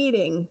into a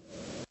meeting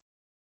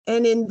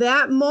and in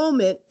that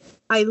moment,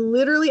 I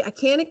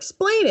can't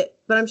explain it,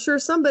 but I'm sure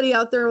somebody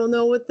out there will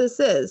know what this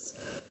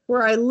is,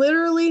 where I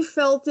literally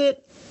felt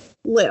it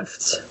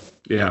lift.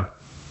 Yeah.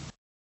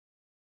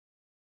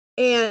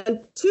 And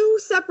 2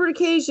 separate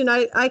occasions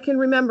I can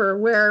remember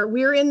where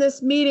we were in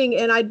this meeting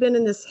and I'd been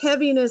in this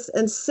heaviness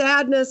and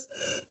sadness,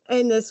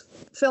 and this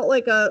felt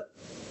like a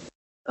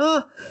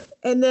Oh,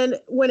 and then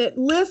when it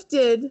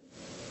lifted,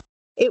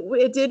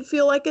 it did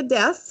feel like a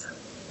death.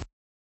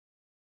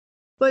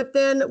 But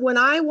then when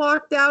I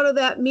walked out of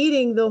that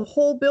meeting, the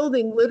whole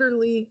building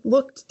literally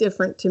looked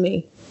different to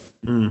me.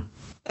 Mm.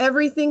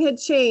 Everything had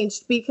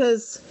changed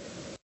because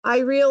I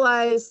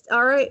realized,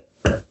 all right,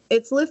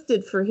 it's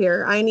lifted for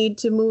here. I need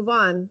to move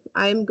on.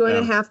 I'm going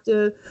to have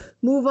to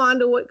move on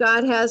to what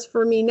God has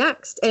for me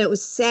next. And it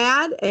was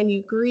sad and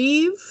you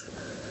grieve.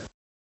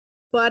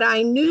 But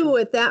I knew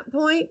at that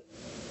point,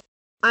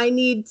 I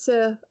need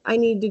to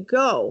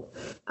go.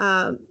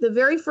 The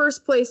very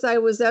first place I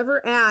was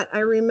ever at, I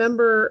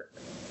remember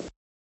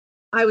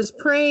I was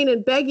praying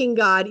and begging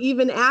God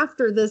even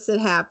after this had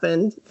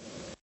happened.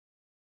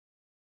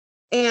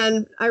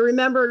 And I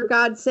remember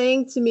God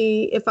saying to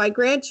me, if I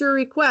grant your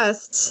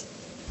request,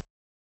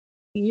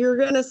 you're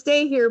going to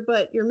stay here,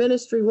 but your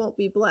ministry won't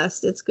be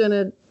blessed. It's going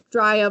to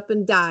dry up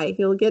and die.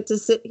 You'll get to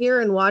sit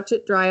here and watch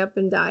it dry up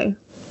and die.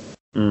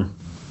 Mm.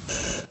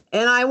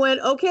 And I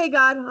went, okay,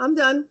 God, I'm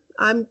done.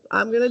 I'm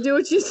going to do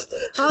what you,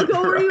 I'll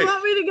go where you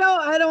want me to go.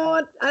 I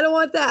don't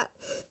want that.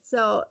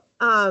 So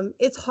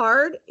it's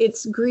hard.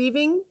 It's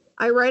grieving.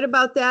 I write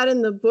about that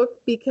in the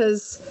book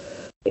because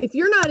if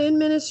you're not in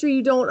ministry,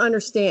 you don't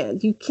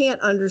understand. You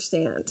can't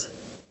understand.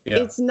 Yeah.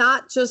 It's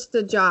not just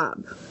a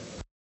job.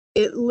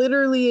 It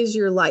literally is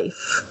your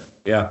life.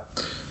 Yeah.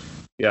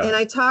 Yeah. And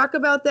I talk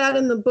about that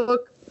in the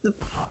book,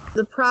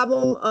 the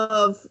problem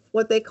of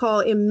what they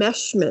call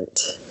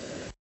enmeshment.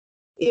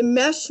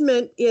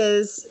 Enmeshment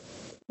is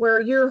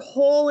where your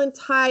whole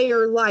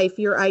entire life,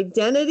 your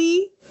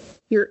identity,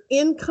 your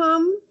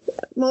income,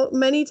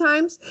 many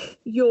times,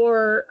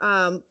 your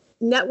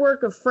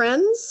network of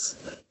friends,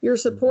 your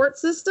support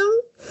system,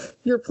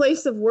 your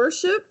place of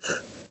worship,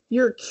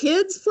 your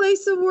kids'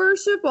 place of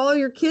worship, all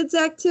your kids'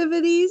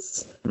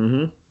 activities,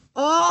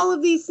 all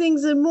of these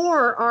things and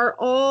more are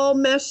all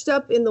meshed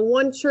up in the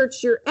one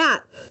church you're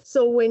at.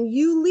 So when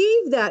you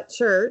leave that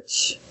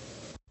church,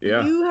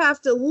 you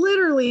have to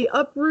literally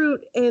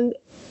uproot and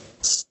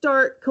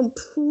start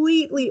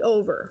completely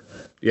over.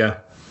 Yeah.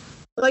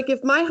 Like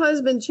if my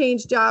husband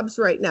changed jobs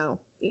right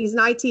now, he's an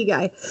IT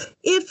guy.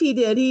 If he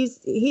did,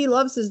 he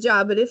loves his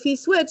job. But if he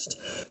switched,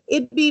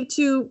 it'd be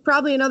to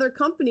probably another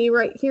company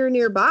right here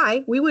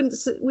nearby. We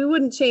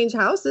wouldn't change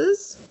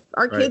houses.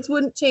 Our kids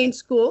wouldn't change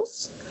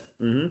schools.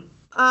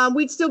 Mm-hmm.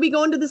 We'd still be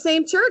going to the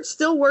same church,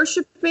 still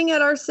worshiping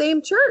at our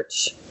same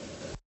church.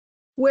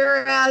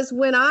 Whereas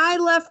when I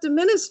left a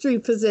ministry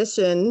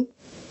position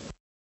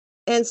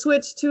and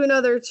switched to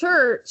another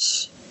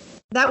church,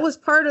 that was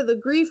part of the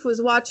grief,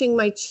 was watching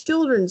my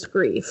children's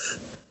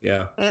grief.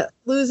 Yeah. At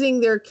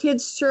losing their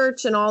kids'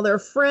 church and all their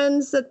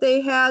friends that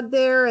they had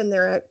there and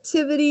their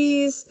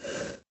activities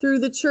through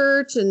the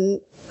church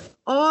and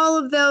all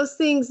of those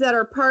things that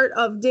are part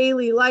of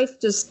daily life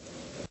just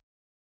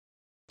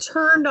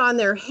turned on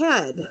their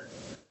head.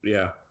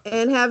 Yeah.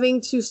 And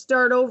having to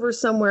start over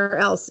somewhere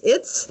else.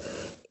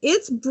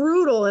 It's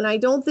brutal, and I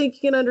don't think you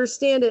can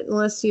understand it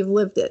unless you've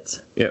lived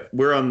it. Yeah,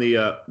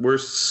 we're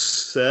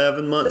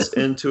 7 months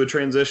into a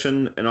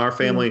transition in our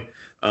family.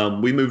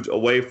 We moved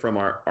away from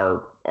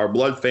our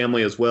blood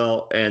family as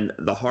well, and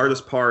the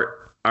hardest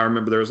part, I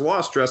remember there was a lot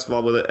of stress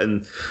involved with it,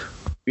 and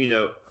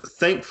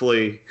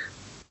thankfully,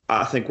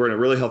 I think we're in a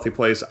really healthy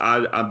place.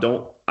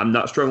 I'm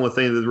not struggling with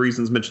any of the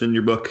reasons mentioned in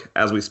your book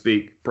as we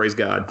speak. Praise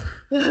God.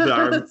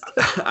 But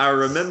I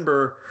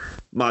remember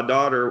my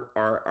daughter,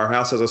 our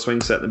house has a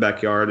swing set in the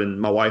backyard, and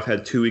my wife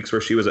had 2 weeks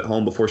where she was at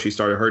home before she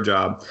started her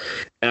job.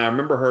 And I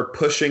remember her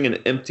pushing an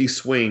empty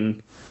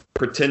swing,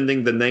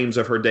 pretending the names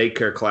of her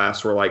daycare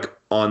class were like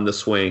on the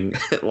swing.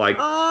 Like,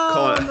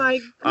 my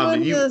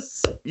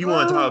goodness. You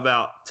want to talk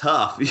about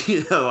tough,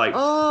 it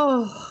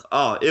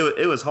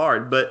was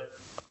hard. But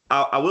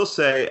I will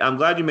say, I'm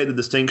glad you made the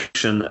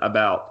distinction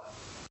about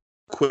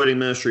quitting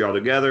ministry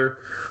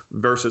altogether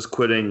versus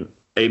quitting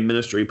a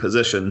ministry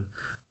position,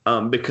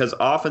 because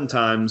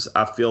oftentimes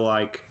I feel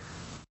like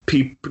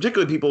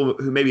particularly people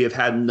who maybe have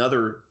had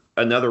another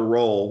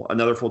role,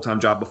 another full-time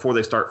job before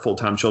they start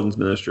full-time children's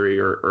ministry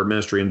or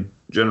ministry in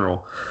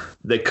general,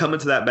 they come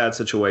into that bad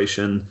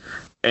situation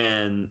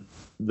and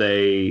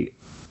any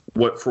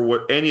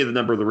of the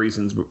number of the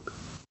reasons,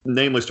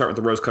 namely start with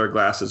the rose-colored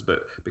glasses,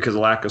 but because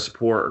of lack of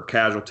support or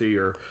casualty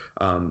or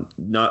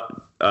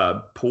not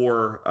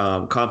poor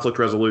conflict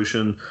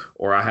resolution,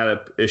 or I had an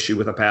issue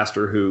with a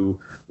pastor who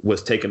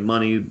was taking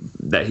money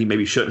that he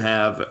maybe shouldn't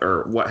have,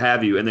 or what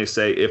have you, and they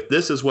say, if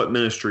this is what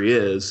ministry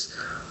is,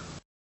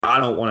 I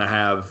don't want to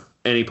have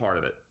any part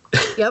of it.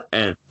 Yep.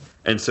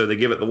 and so they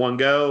give it the one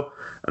go,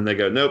 and they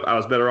go, nope, I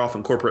was better off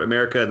in corporate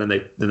America, and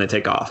then they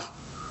take off.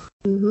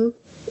 Mm-hmm.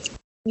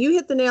 You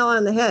hit the nail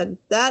on the head.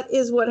 That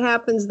is what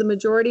happens the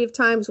majority of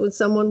times when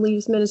someone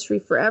leaves ministry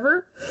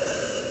forever,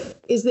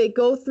 is they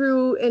go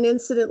through an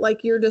incident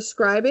like you're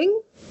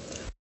describing.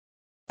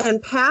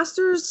 And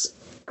pastors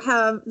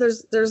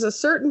there's a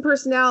certain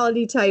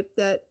personality type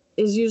that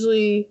is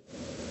usually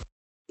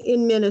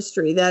in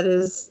ministry. That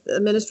is a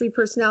ministry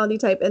personality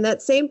type. And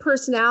that same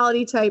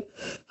personality type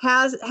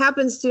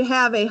happens to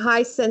have a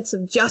high sense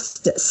of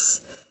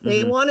justice.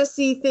 They want to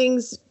see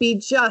things be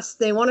just.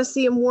 They want to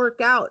see them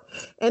work out.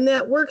 And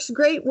that works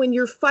great when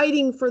you're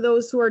fighting for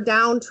those who are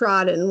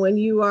downtrodden, when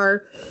you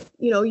are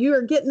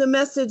getting the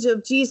message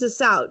of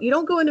Jesus out. You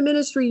don't go into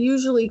ministry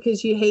usually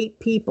because you hate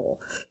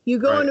people. You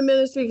go into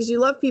ministry because you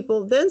love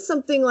people. Then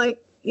something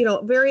like,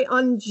 very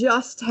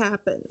unjust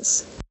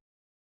happens.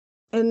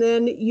 And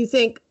then you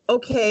think,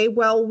 okay,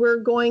 well, we're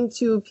going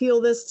to appeal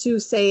this to,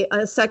 say,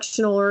 a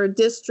sectional or a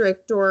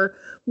district or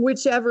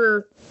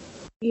whichever,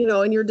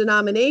 in your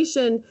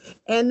denomination.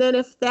 And then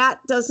if that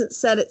doesn't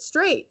set it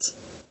straight,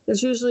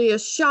 there's usually a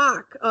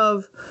shock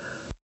of,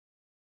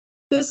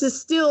 this is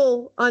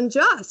still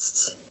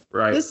unjust.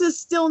 Right. This is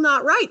still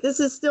not right.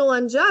 This is still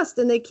unjust.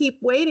 And they keep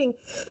waiting.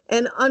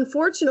 And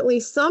unfortunately,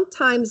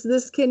 sometimes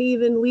this can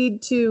even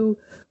lead to,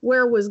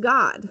 where was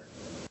God?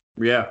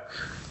 Yeah.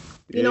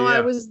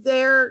 I was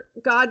there.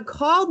 God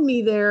called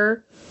me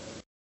there.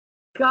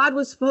 God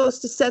was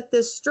supposed to set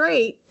this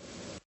straight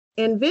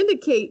and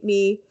vindicate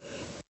me.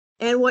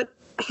 And what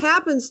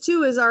happens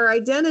too is our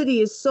identity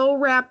is so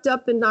wrapped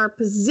up in our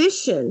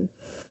position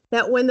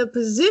that when the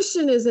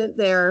position isn't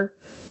there,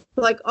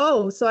 like,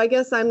 oh, so I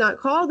guess I'm not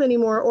called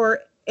anymore,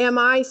 or am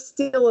I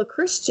still a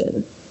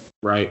Christian?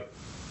 Right.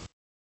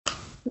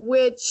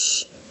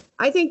 Which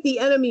I think the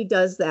enemy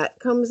does that,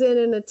 comes in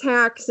and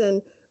attacks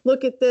and,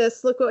 look at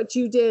this, look what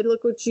you did,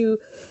 look what you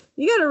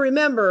got to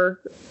remember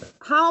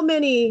how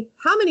many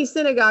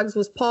synagogues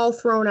was Paul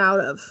thrown out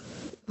of?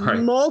 Right.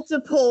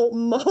 Multiple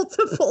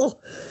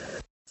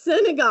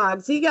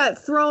synagogues. He got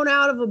thrown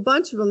out of a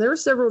bunch of them. There were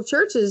several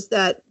churches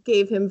that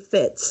gave him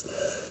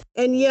fits.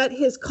 And yet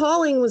his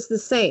calling was the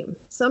same.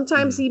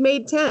 Sometimes he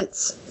made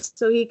tents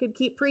so he could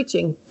keep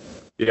preaching.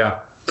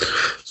 Yeah.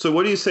 So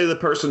what do you say to the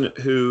person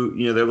who,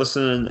 they're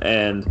listening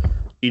and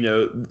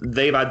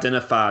they've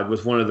identified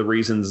with one of the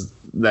reasons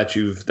that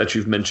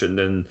you've mentioned,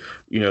 and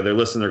they're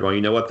listening, they're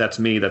going, what, that's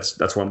me, that's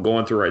what I'm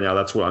going through right now,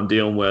 that's what I'm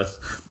dealing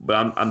with,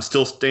 but I'm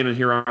still standing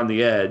here on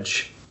the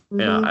edge,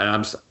 and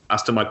I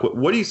still might quit.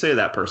 What do you say to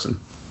that person?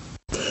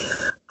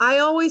 I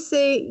always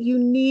say you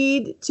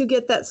need to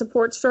get that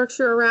support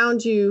structure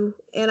around you,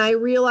 and I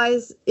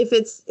realize if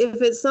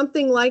it's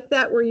something like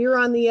that where you're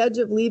on the edge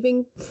of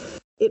leaving,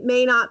 it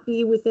may not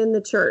be within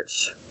the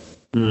church.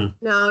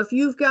 Now, if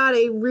you've got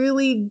a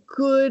really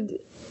good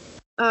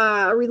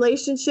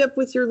relationship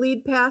with your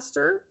lead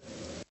pastor,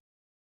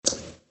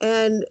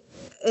 and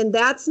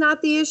that's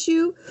not the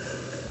issue,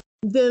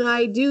 then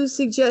I do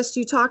suggest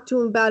you talk to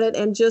him about it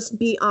and just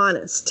be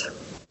honest.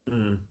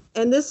 And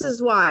this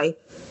is why.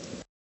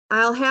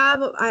 I've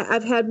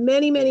had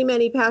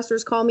many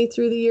pastors call me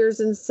through the years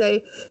and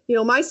say,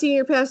 my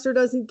senior pastor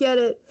doesn't get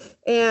it,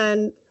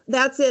 and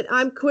that's it,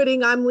 I'm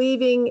quitting, I'm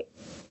leaving.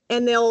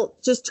 And they'll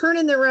just turn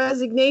in their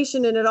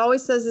resignation, and it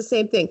always says the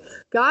same thing.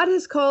 God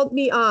has called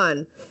me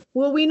on.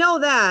 Well, we know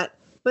that,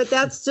 but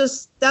that's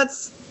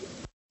the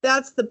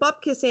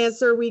bupkis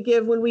answer we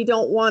give when we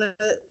don't want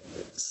to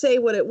say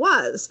what it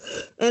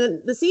was.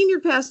 And the senior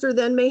pastor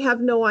then may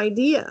have no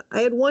idea.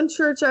 I had one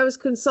church I was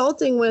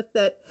consulting with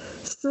that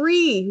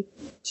 3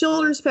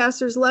 children's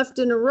pastors left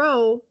in a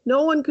row.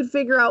 No one could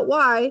figure out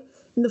why.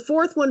 And the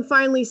 4th one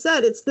finally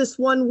said, it's this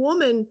one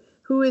woman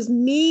who is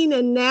mean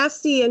and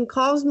nasty and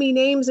calls me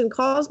names and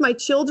calls my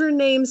children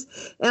names,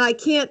 and I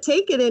can't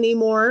take it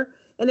anymore.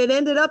 And it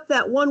ended up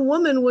that one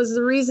woman was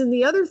the reason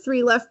the other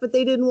 3 left, but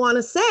they didn't want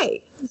to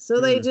say. So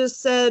they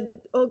just said,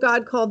 oh,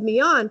 God called me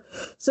on.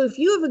 So if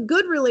you have a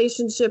good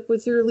relationship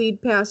with your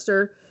lead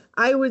pastor,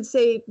 I would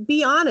say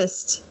be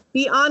honest.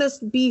 Be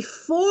honest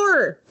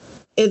before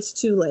it's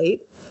too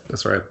late.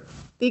 That's right.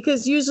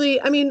 Because usually,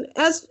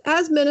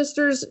 as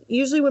ministers,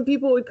 usually when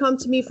people would come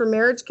to me for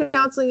marriage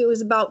counseling, it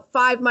was about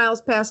 5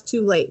 miles past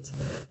too late.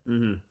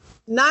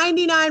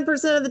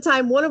 99% of the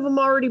time, one of them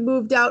already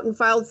moved out and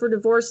filed for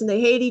divorce, and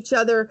they hate each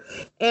other.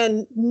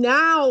 And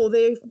now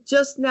they've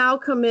just now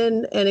come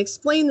in and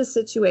explain the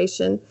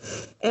situation.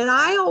 And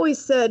I always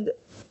said,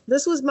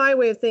 this was my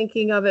way of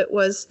thinking of it,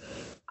 was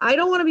I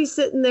don't want to be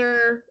sitting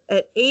there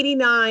at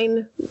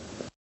 89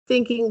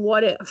 thinking,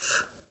 what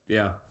if?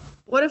 Yeah.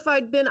 What if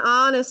I'd been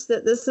honest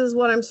that this is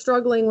what I'm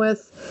struggling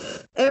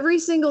with? Every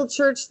single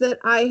church that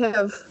I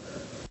have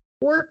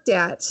worked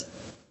at,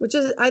 which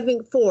is, I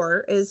think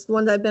 4, is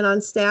one that I've been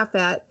on staff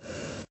at.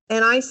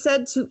 And I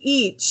said to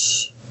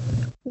each,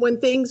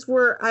 when things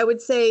were, I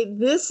would say,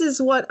 this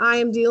is what I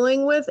am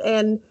dealing with.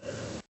 And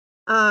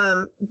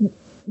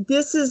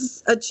this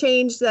is a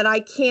change that I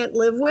can't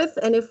live with.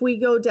 And if we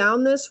go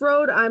down this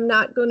road, I'm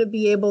not going to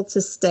be able to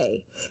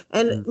stay.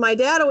 And my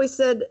dad always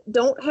said,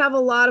 don't have a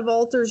lot of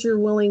altars you're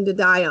willing to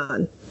die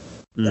on.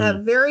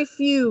 Have very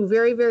few,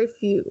 very, very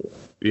few.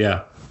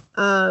 Yeah.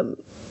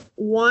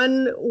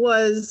 One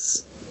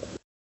was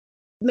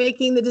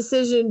making the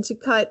decision to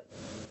cut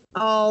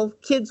all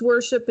kids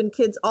worship and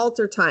kids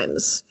altar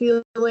times,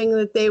 feeling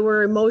that they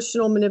were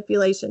emotional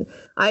manipulation.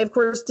 I, of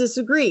course,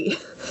 disagree.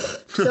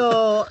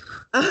 So,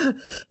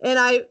 and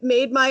I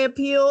made my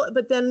appeal,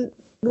 but then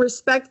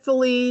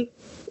respectfully,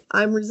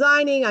 I'm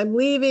resigning, I'm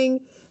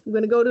leaving, I'm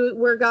going to go to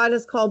where God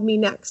has called me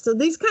next. So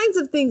these kinds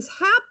of things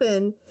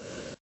happen.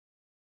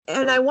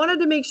 And I wanted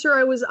to make sure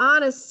I was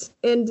honest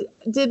and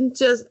didn't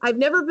just, I've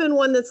never been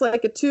one that's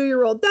like a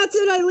 2-year-old, that's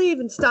it, I leave,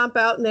 and stomp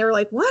out. And they were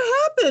like, what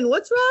happened?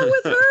 What's wrong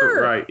with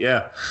her? Right,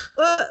 yeah.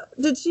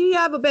 Did she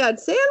have a bad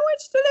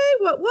sandwich today?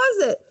 What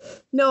was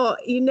it? No,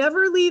 you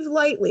never leave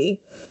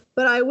lightly.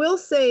 But I will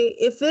say,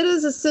 if it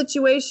is a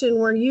situation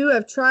where you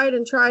have tried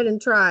and tried and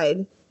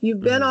tried,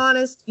 you've been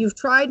honest, you've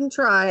tried and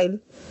tried,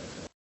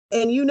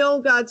 and you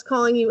know God's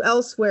calling you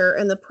elsewhere,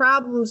 and the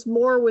problem's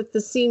more with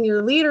the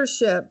senior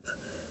leadership,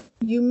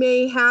 you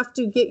may have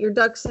to get your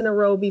ducks in a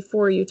row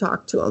before you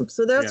talk to them.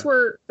 So that's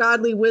where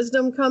godly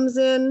wisdom comes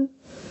in.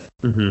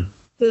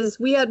 Because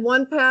we had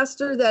one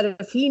pastor that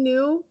if he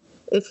knew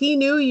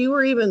you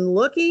were even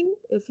looking,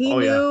 if he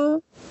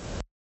knew,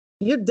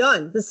 you're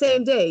done the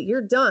same day.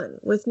 You're done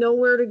with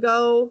nowhere to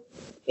go,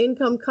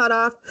 income cut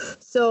off.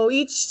 So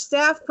each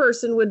staff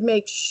person would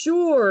make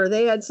sure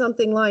they had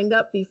something lined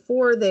up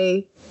before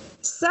they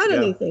said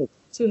anything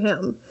to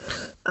him.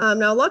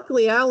 Now,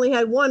 luckily, I only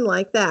had one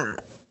like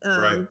that.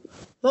 Right.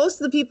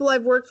 Most of the people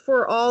I've worked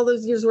for all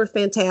those years were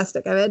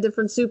fantastic. I've had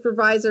different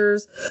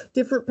supervisors,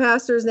 different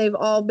pastors, and they've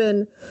all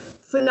been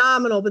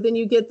phenomenal. But then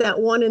you get that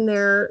one in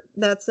there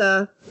that's,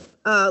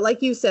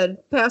 like you said,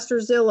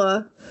 Pastor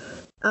Zilla,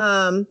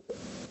 and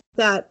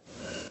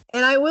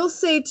I will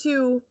say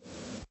too,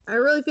 I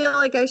really feel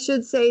like I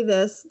should say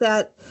this,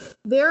 that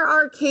there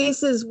are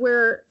cases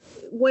where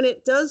when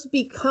it does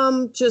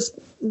become just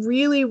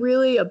really,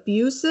 really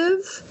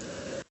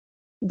abusive,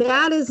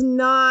 that is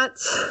not,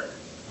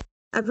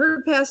 I've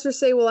heard pastors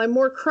say, well, I'm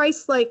more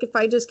Christ-like if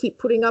I just keep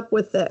putting up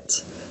with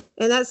it.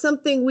 And that's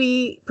something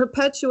we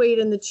perpetuate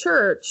in the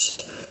church,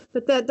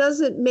 but that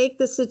doesn't make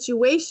the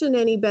situation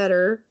any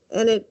better,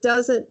 and it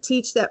doesn't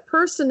teach that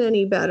person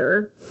any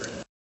better.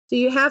 So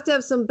you have to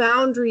have some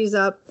boundaries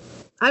up.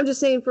 I'm just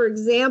saying, for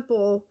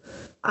example,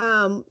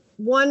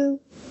 one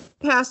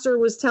pastor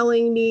was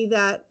telling me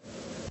that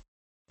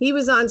he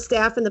was on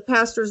staff and the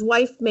pastor's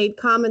wife made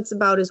comments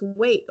about his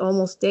weight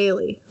almost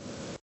daily.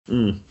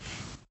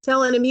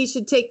 Telling him he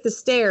should take the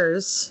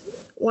stairs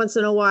once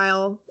in a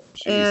while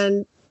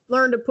and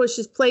learn to push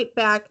his plate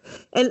back.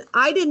 And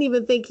I didn't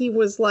even think he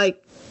was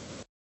like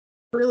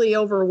really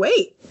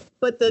overweight,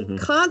 but the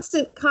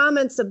constant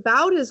comments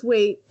about his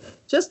weight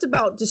just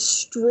about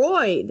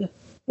destroyed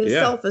his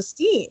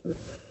self-esteem.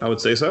 I would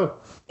say so.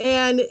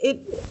 And it,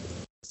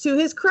 to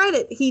his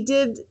credit, he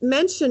did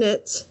mention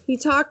it. He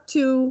talked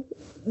to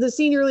the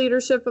senior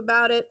leadership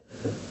about it.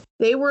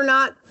 They were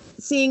not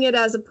seeing it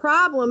as a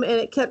problem, and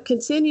it kept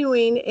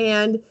continuing,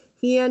 and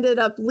he ended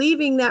up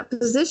leaving that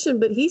position.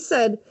 But he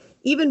said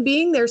even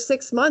being there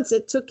 6 months,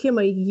 it took him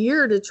a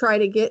year to try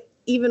to get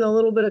even a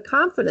little bit of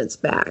confidence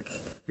back.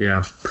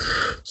 Yeah.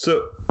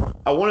 So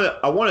I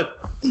want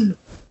to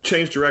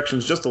change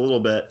directions just a little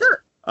bit.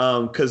 Sure.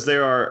 Because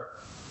there are,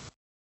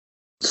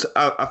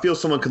 I feel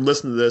someone could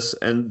listen to this,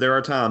 and there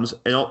are times,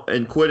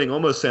 and quitting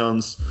almost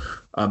sounds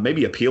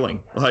maybe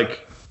appealing.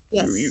 Like,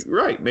 yes, you're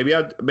right. Maybe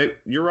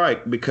you're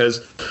right,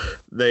 because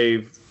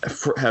they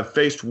have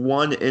faced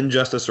one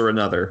injustice or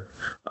another,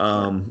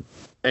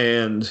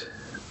 and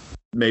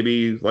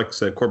maybe, like I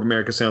said, corporate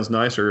America sounds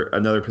nice, or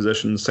another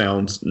position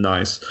sounds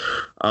nice.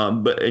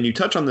 And you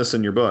touch on this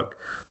in your book.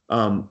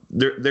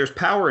 There's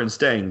power in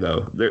staying,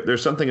 though.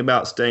 There's something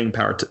about staying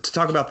power. To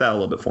talk about that a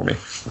little bit for me.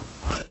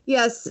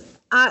 Yes.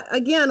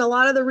 Again, a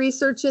lot of the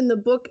research in the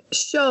book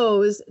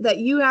shows that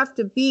you have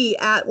to be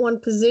at one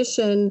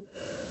position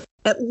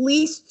at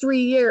least 3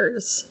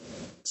 years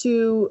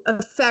to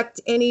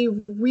affect any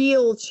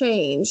real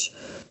change.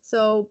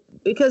 So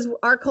because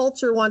our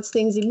culture wants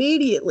things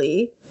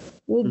immediately,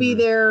 we'll be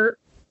there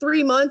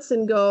 3 months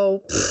and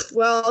go,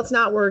 well, it's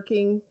not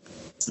working.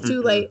 It's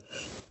too late.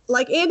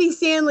 Like Andy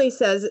Stanley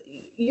says,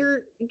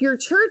 your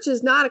church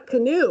is not a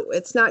canoe.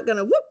 It's not going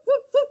to whoop,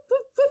 whoop, whoop,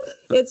 whoop, whoop.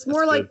 It's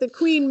more like the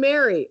Queen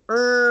Mary.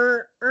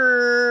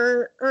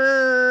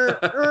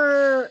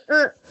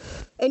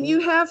 And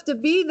you have to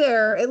be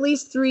there at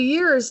least 3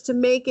 years to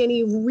make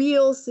any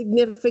real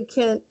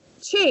significant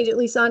change, at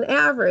least on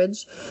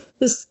average.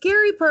 The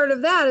scary part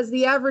of that is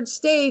the average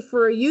stay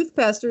for a youth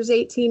pastor is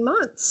 18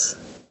 months.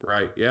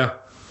 Right, yeah.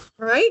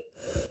 Right?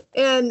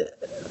 And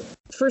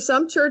for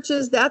some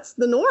churches, that's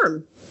the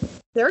norm.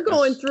 They're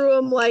going through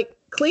them like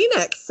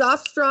Kleenex,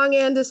 soft, strong,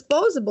 and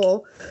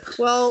disposable.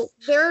 Well,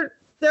 they're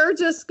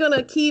just going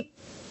to keep,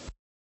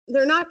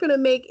 they're not going to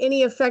make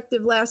any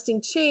effective,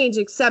 lasting change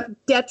except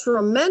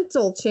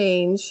detrimental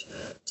change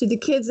to the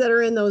kids that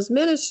are in those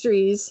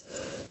ministries.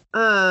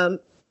 One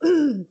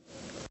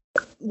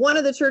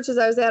of the churches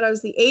I was at, I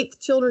was the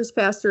 8th children's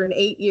pastor in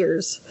 8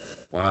 years.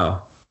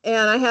 Wow.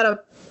 And I had a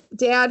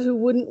dad who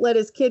wouldn't let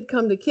his kid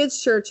come to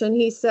kids' church, and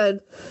he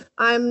said,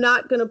 I'm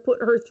not going to put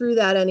her through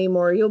that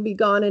anymore. You'll be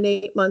gone in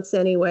 8 months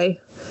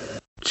anyway.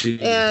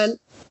 Jeez. And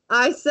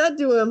I said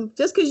to him,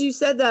 just because you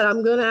said that,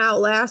 I'm going to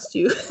outlast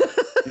you.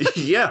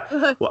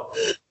 Yeah. Well,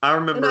 I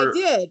remember. And I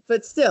did,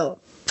 but still.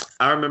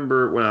 I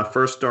remember when I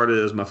first started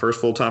as my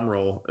first full-time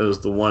role, it was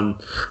the one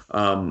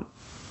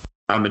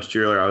I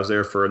mentioned earlier. I was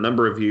there for a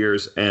number of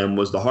years and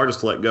was the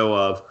hardest to let go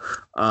of.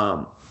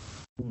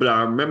 But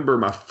I remember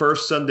my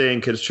first Sunday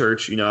in kids'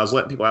 church, I was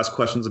letting people ask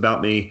questions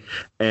about me,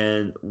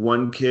 and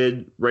one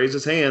kid raised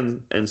his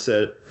hand and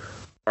said,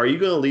 "Are you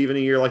going to leave in a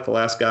year like the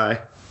last guy?"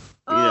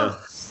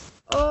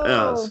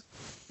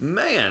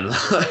 Man,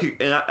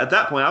 at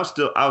that point, I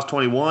was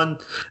 21,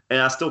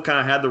 and I still kind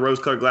of had the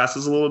rose-colored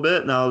glasses a little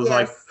bit, and I was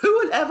like, "Who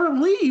would ever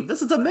leave?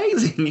 This is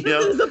amazing!"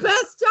 This is the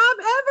best job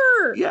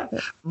ever. Yeah,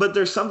 but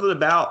there's something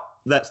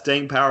about that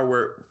staying power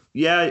where,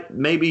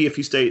 maybe if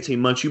you stay 18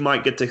 months, you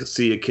might get to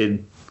see a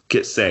kid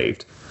get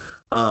saved.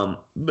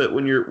 But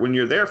when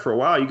you're there for a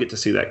while, you get to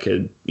see that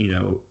kid,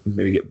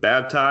 maybe get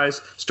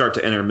baptized, start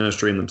to enter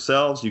ministry in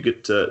themselves. You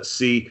get to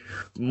see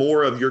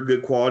more of your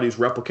good qualities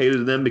replicated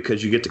in them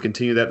because you get to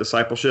continue that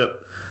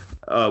discipleship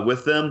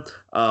with them.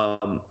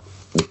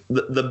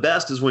 The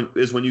best is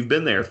when you've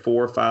been there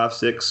 4, 5,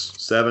 6,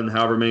 7,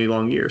 however many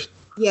long years.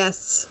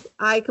 Yes,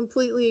 I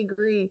completely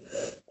agree.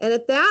 And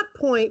at that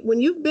point,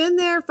 when you've been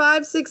there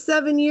 5, 6,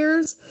 7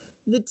 years,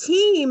 the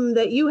team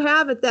that you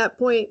have at that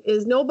point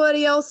is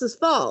nobody else's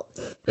fault.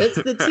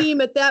 It's the team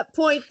at that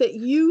point that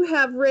you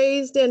have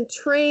raised and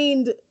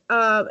trained.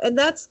 And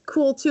that's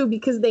cool, too,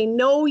 because they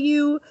know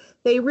you.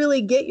 They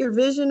really get your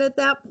vision at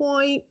that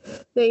point.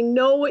 They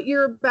know what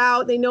you're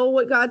about. They know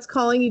what God's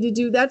calling you to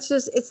do.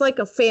 It's like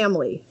a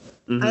family.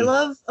 Mm-hmm. I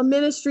love a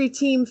ministry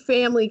team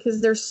family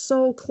because they're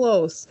so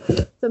close.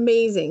 It's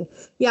amazing.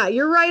 Yeah,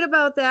 you're right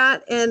about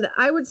that. And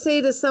I would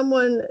say to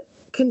someone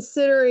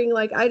considering,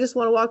 I just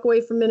want to walk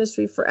away from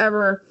ministry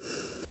forever,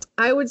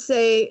 I would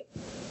say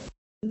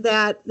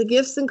that the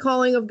gifts and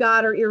calling of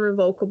God are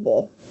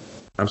irrevocable.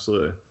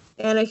 Absolutely.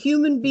 And a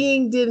human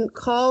being didn't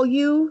call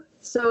you,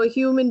 so a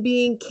human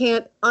being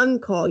can't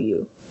uncall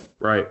you.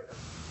 Right.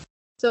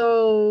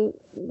 So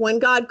when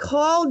God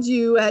called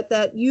you at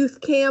that youth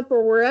camp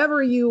or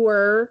wherever you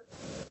were,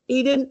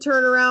 he didn't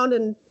turn around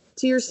and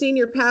to your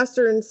senior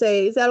pastor and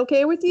say, "Is that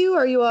okay with you?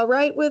 Are you all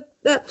right with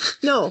that?"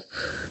 No,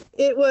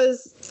 it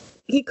was,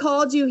 he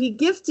called you, he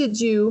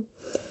gifted you.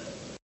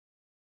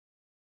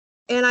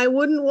 And I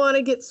wouldn't want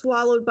to get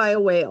swallowed by a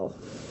whale.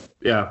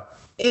 Yeah.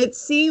 It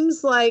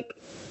seems like,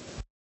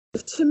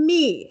 to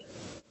me,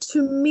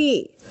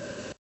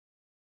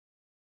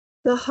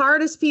 the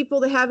hardest people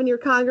to have in your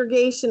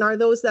congregation are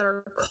those that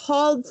are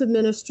called to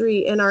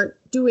ministry and aren't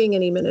doing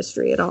any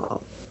ministry at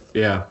all.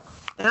 Yeah.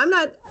 And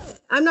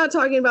I'm not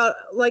talking about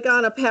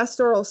on a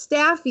pastoral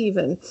staff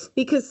even,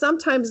 because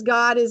sometimes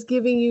God is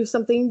giving you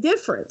something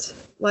different.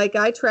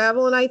 I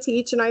travel and I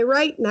teach and I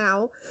write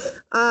now,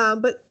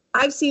 but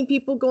I've seen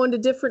people go into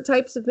different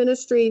types of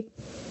ministry.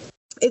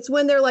 It's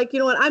when they're like, you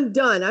know what, I'm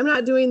done. I'm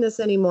not doing this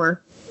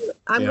anymore.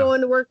 I'm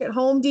going to work at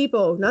Home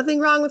Depot. Nothing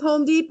wrong with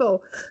Home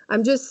Depot.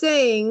 I'm just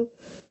saying,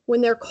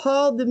 when they're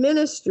called to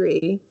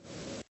ministry,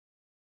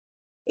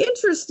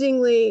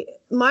 interestingly,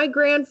 my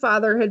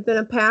grandfather had been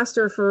a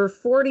pastor for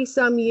 40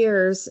 some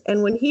years.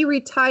 And when he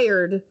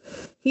retired,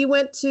 he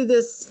went to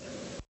this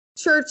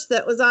church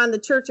that was on the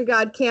Church of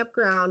God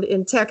campground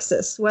in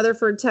Texas,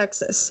 Weatherford,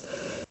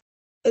 Texas.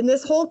 And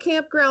this whole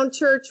campground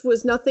church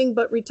was nothing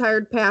but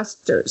retired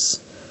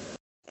pastors.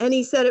 And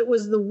he said it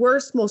was the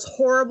worst, most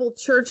horrible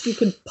church you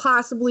could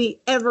possibly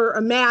ever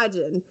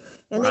imagine.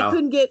 And They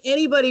couldn't get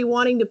anybody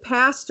wanting to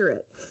pastor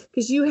it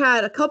because you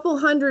had a couple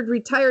hundred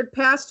retired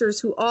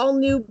pastors who all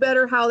knew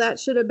better how that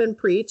should have been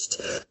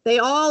preached. They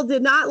all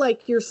did not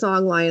like your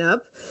song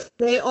lineup.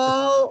 They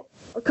all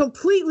are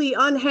completely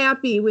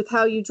unhappy with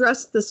how you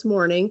dressed this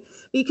morning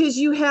because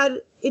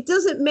it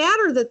doesn't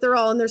matter that they're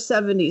all in their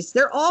 70s.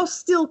 They're all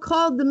still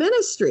called to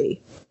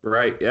ministry.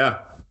 Right, yeah.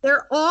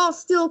 They're all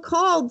still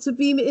called to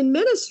be in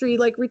ministry.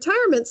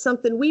 Retirement's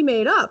something we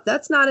made up.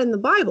 That's not in the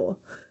Bible.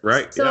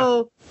 Right.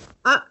 So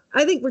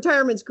I think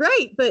retirement's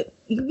great, but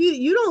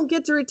you don't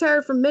get to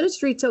retire from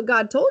ministry till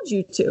God told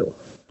you to.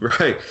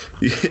 Right.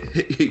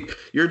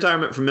 Your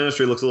retirement from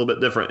ministry looks a little bit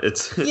different.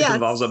 It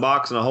involves a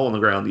box and a hole in the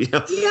ground.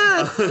 Yeah.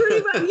 Yes,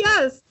 pretty much.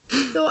 Yes.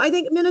 So I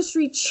think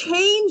ministry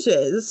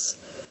changes,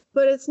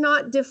 but it's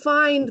not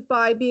defined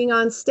by being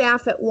on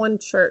staff at one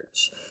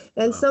church.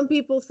 And some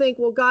people think,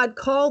 well, God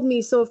called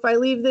me, so if I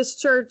leave this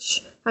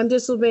church, I'm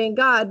disobeying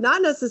God.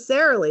 Not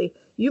necessarily.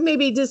 You may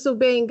be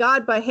disobeying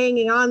God by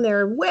hanging on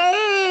there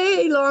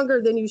way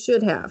longer than you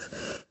should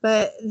have.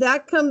 But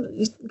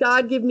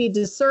God give me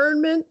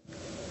discernment,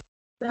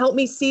 help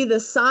me see the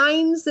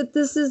signs that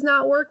this is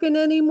not working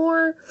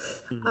anymore,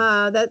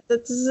 that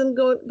this isn't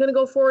going to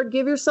go forward.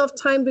 Give yourself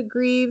time to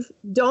grieve.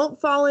 Don't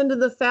fall into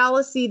the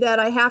fallacy that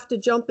I have to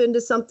jump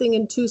into something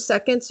in 2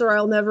 seconds or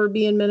I'll never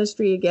be in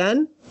ministry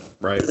again.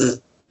 Right.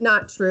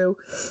 Not true.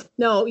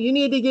 No, you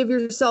need to give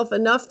yourself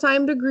enough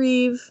time to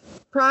grieve,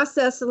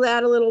 process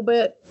that a little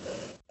bit.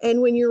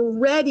 And when you're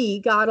ready,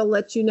 God will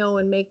let you know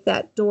and make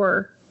that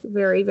door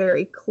very,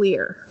 very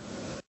clear.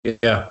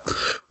 Yeah.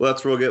 Well,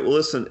 that's real good. Well,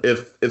 listen,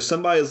 if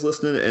somebody is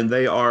listening and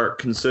they are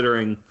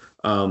considering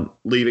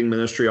leaving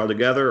ministry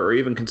altogether or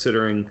even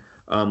considering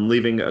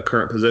leaving a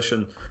current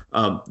position,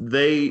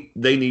 they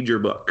need your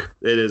book.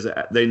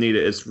 They need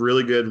it. It's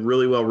really good,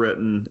 really well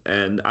written.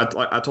 And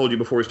I told you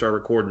before we started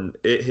recording,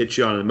 it hits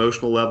you on an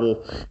emotional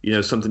level.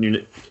 Something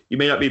you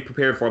may not be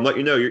prepared for. I'm letting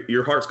you know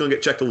your heart's going to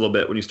get checked a little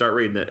bit when you start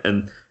reading it,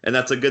 and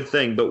that's a good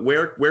thing. But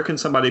where can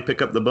somebody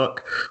pick up the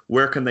book?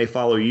 Where can they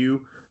follow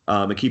you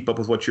and keep up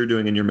with what you're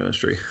doing in your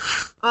ministry?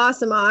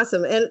 Awesome.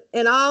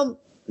 And I'll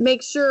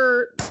make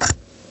sure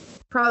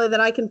probably that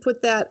I can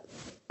put that.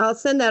 I'll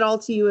send that all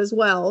to you as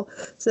well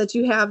so that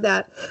you have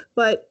that.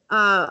 But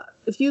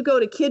if you go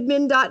to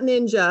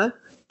kidmin.ninja,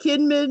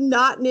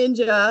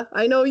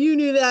 I know you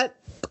knew that,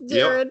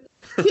 Jared.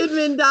 Yep.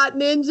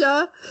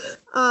 Kidmin.ninja.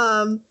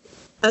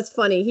 That's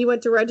funny. He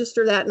went to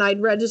register that, and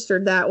I'd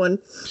registered that one.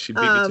 She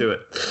beat me to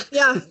it.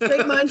 Yeah,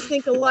 great minds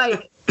think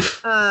alike.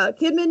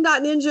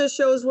 Kidmin.ninja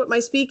shows what my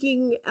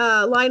speaking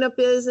lineup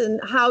is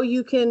and how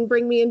you can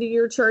bring me into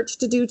your church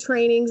to do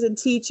trainings and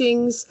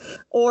teachings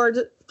or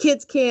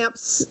kids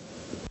camps,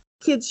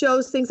 kids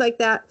shows, things like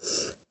that.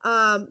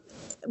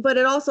 But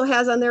it also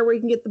has on there where you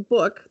can get the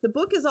book. The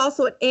book is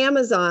also at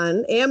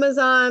Amazon,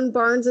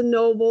 Barnes &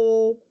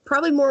 Noble,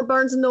 probably more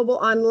Barnes & Noble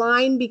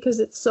online because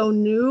it's so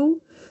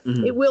new.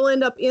 Mm-hmm. It will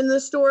end up in the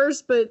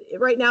stores, but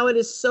right now it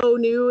is so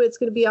new. It's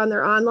going to be on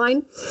their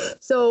online.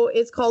 So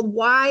it's called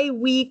Why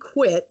We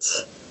Quit.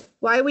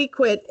 Why We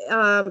Quit.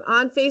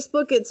 On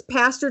Facebook, it's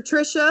Pastor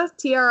Trisha,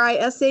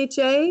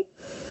 Trisha.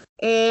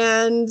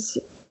 And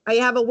I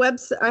have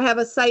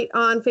a site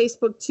on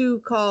Facebook too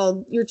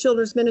called Your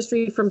Children's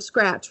Ministry from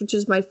Scratch, which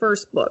is my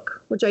first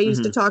book, which I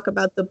used to talk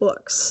about the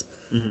books.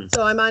 Mm-hmm.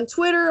 So I'm on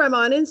Twitter, I'm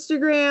on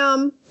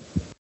Instagram,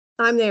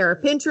 I'm there,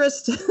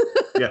 Pinterest.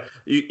 Yeah,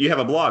 you have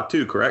a blog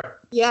too, correct?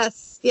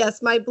 Yes.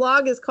 My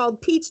blog is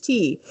called Peach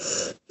Tea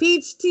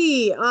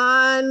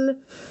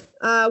on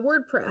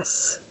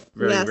WordPress.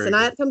 Very and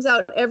that comes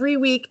out every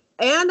week.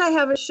 And I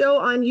have a show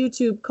on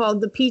YouTube called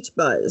The Peach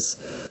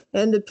Buzz.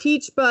 And The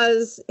Peach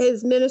Buzz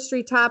is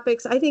ministry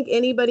topics. I think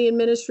anybody in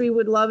ministry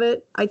would love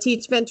it. I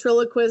teach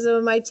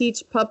ventriloquism. I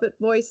teach puppet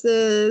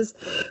voices.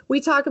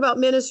 We talk about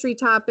ministry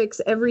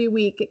topics every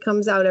week. It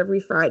comes out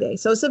every Friday.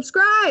 So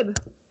subscribe.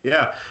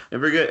 Yeah,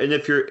 and very good. And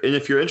if you're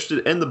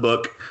interested in the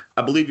book,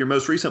 I believe your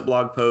most recent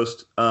blog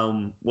post,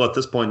 at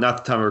this point, not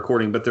the time of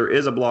recording, but there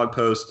is a blog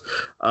post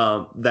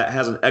that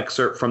has an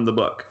excerpt from the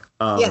book.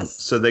 Yes.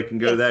 So they can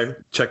go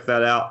there, check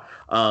that out.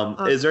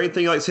 Is there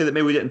anything you'd like to say that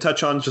maybe we didn't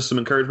touch on? Just some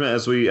encouragement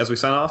as we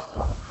sign off?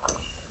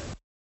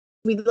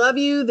 We love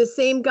you. The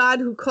same God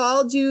who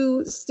called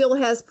you still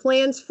has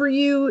plans for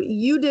you.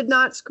 You did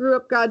not screw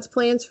up God's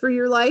plans for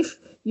your life.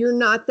 You're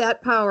not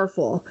that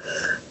powerful.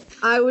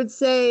 I would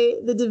say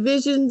the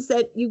divisions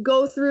that you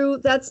go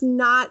through, that's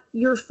not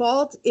your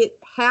fault. It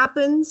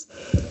happens.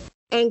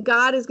 And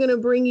God is going to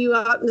bring you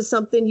out into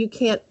something you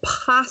can't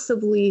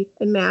possibly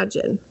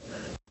imagine.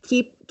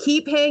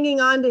 Keep hanging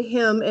on to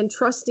him and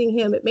trusting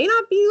him. It may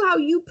not be how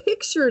you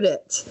pictured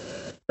it,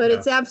 but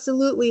it's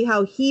absolutely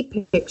how he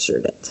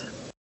pictured it.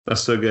 That's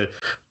so good.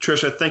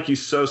 Trisha, thank you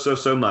so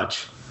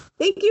much.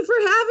 Thank you for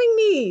having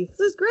me.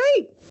 This is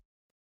great.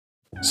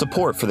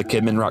 Support for the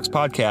Kidmin Rocks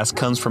podcast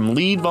comes from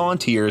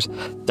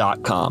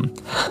LeadVolunteers.com.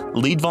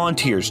 Lead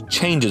Volunteers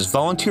changes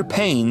volunteer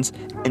pains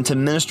into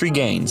ministry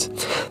gains.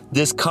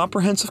 This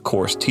comprehensive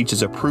course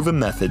teaches a proven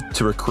method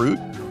to recruit,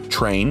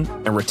 train,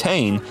 and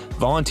retain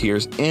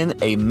volunteers in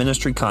a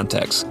ministry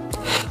context.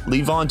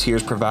 Lead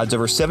Volunteers provides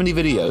over 70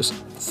 videos,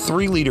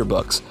 3 leader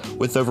books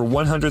with over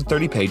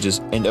 130 pages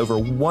and over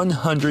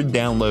 100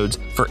 downloads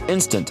for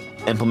instant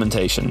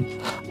implementation.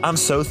 I'm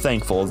so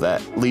thankful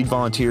that Lead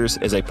Volunteers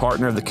is a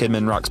partner of the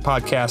Kidmin Rocks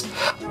podcast.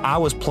 I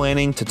was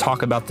planning to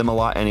talk about them a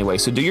lot anyway,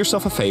 so do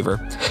yourself a favor.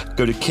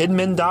 Go to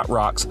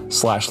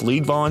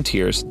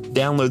kidmin.rocks/leadvolunteers,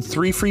 download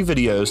 3 free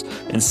videos,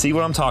 and see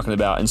what I'm talking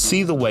about and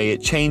see the way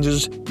it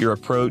changes your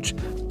approach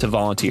to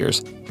volunteers.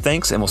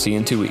 Thanks, and we'll see you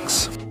in 2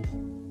 weeks.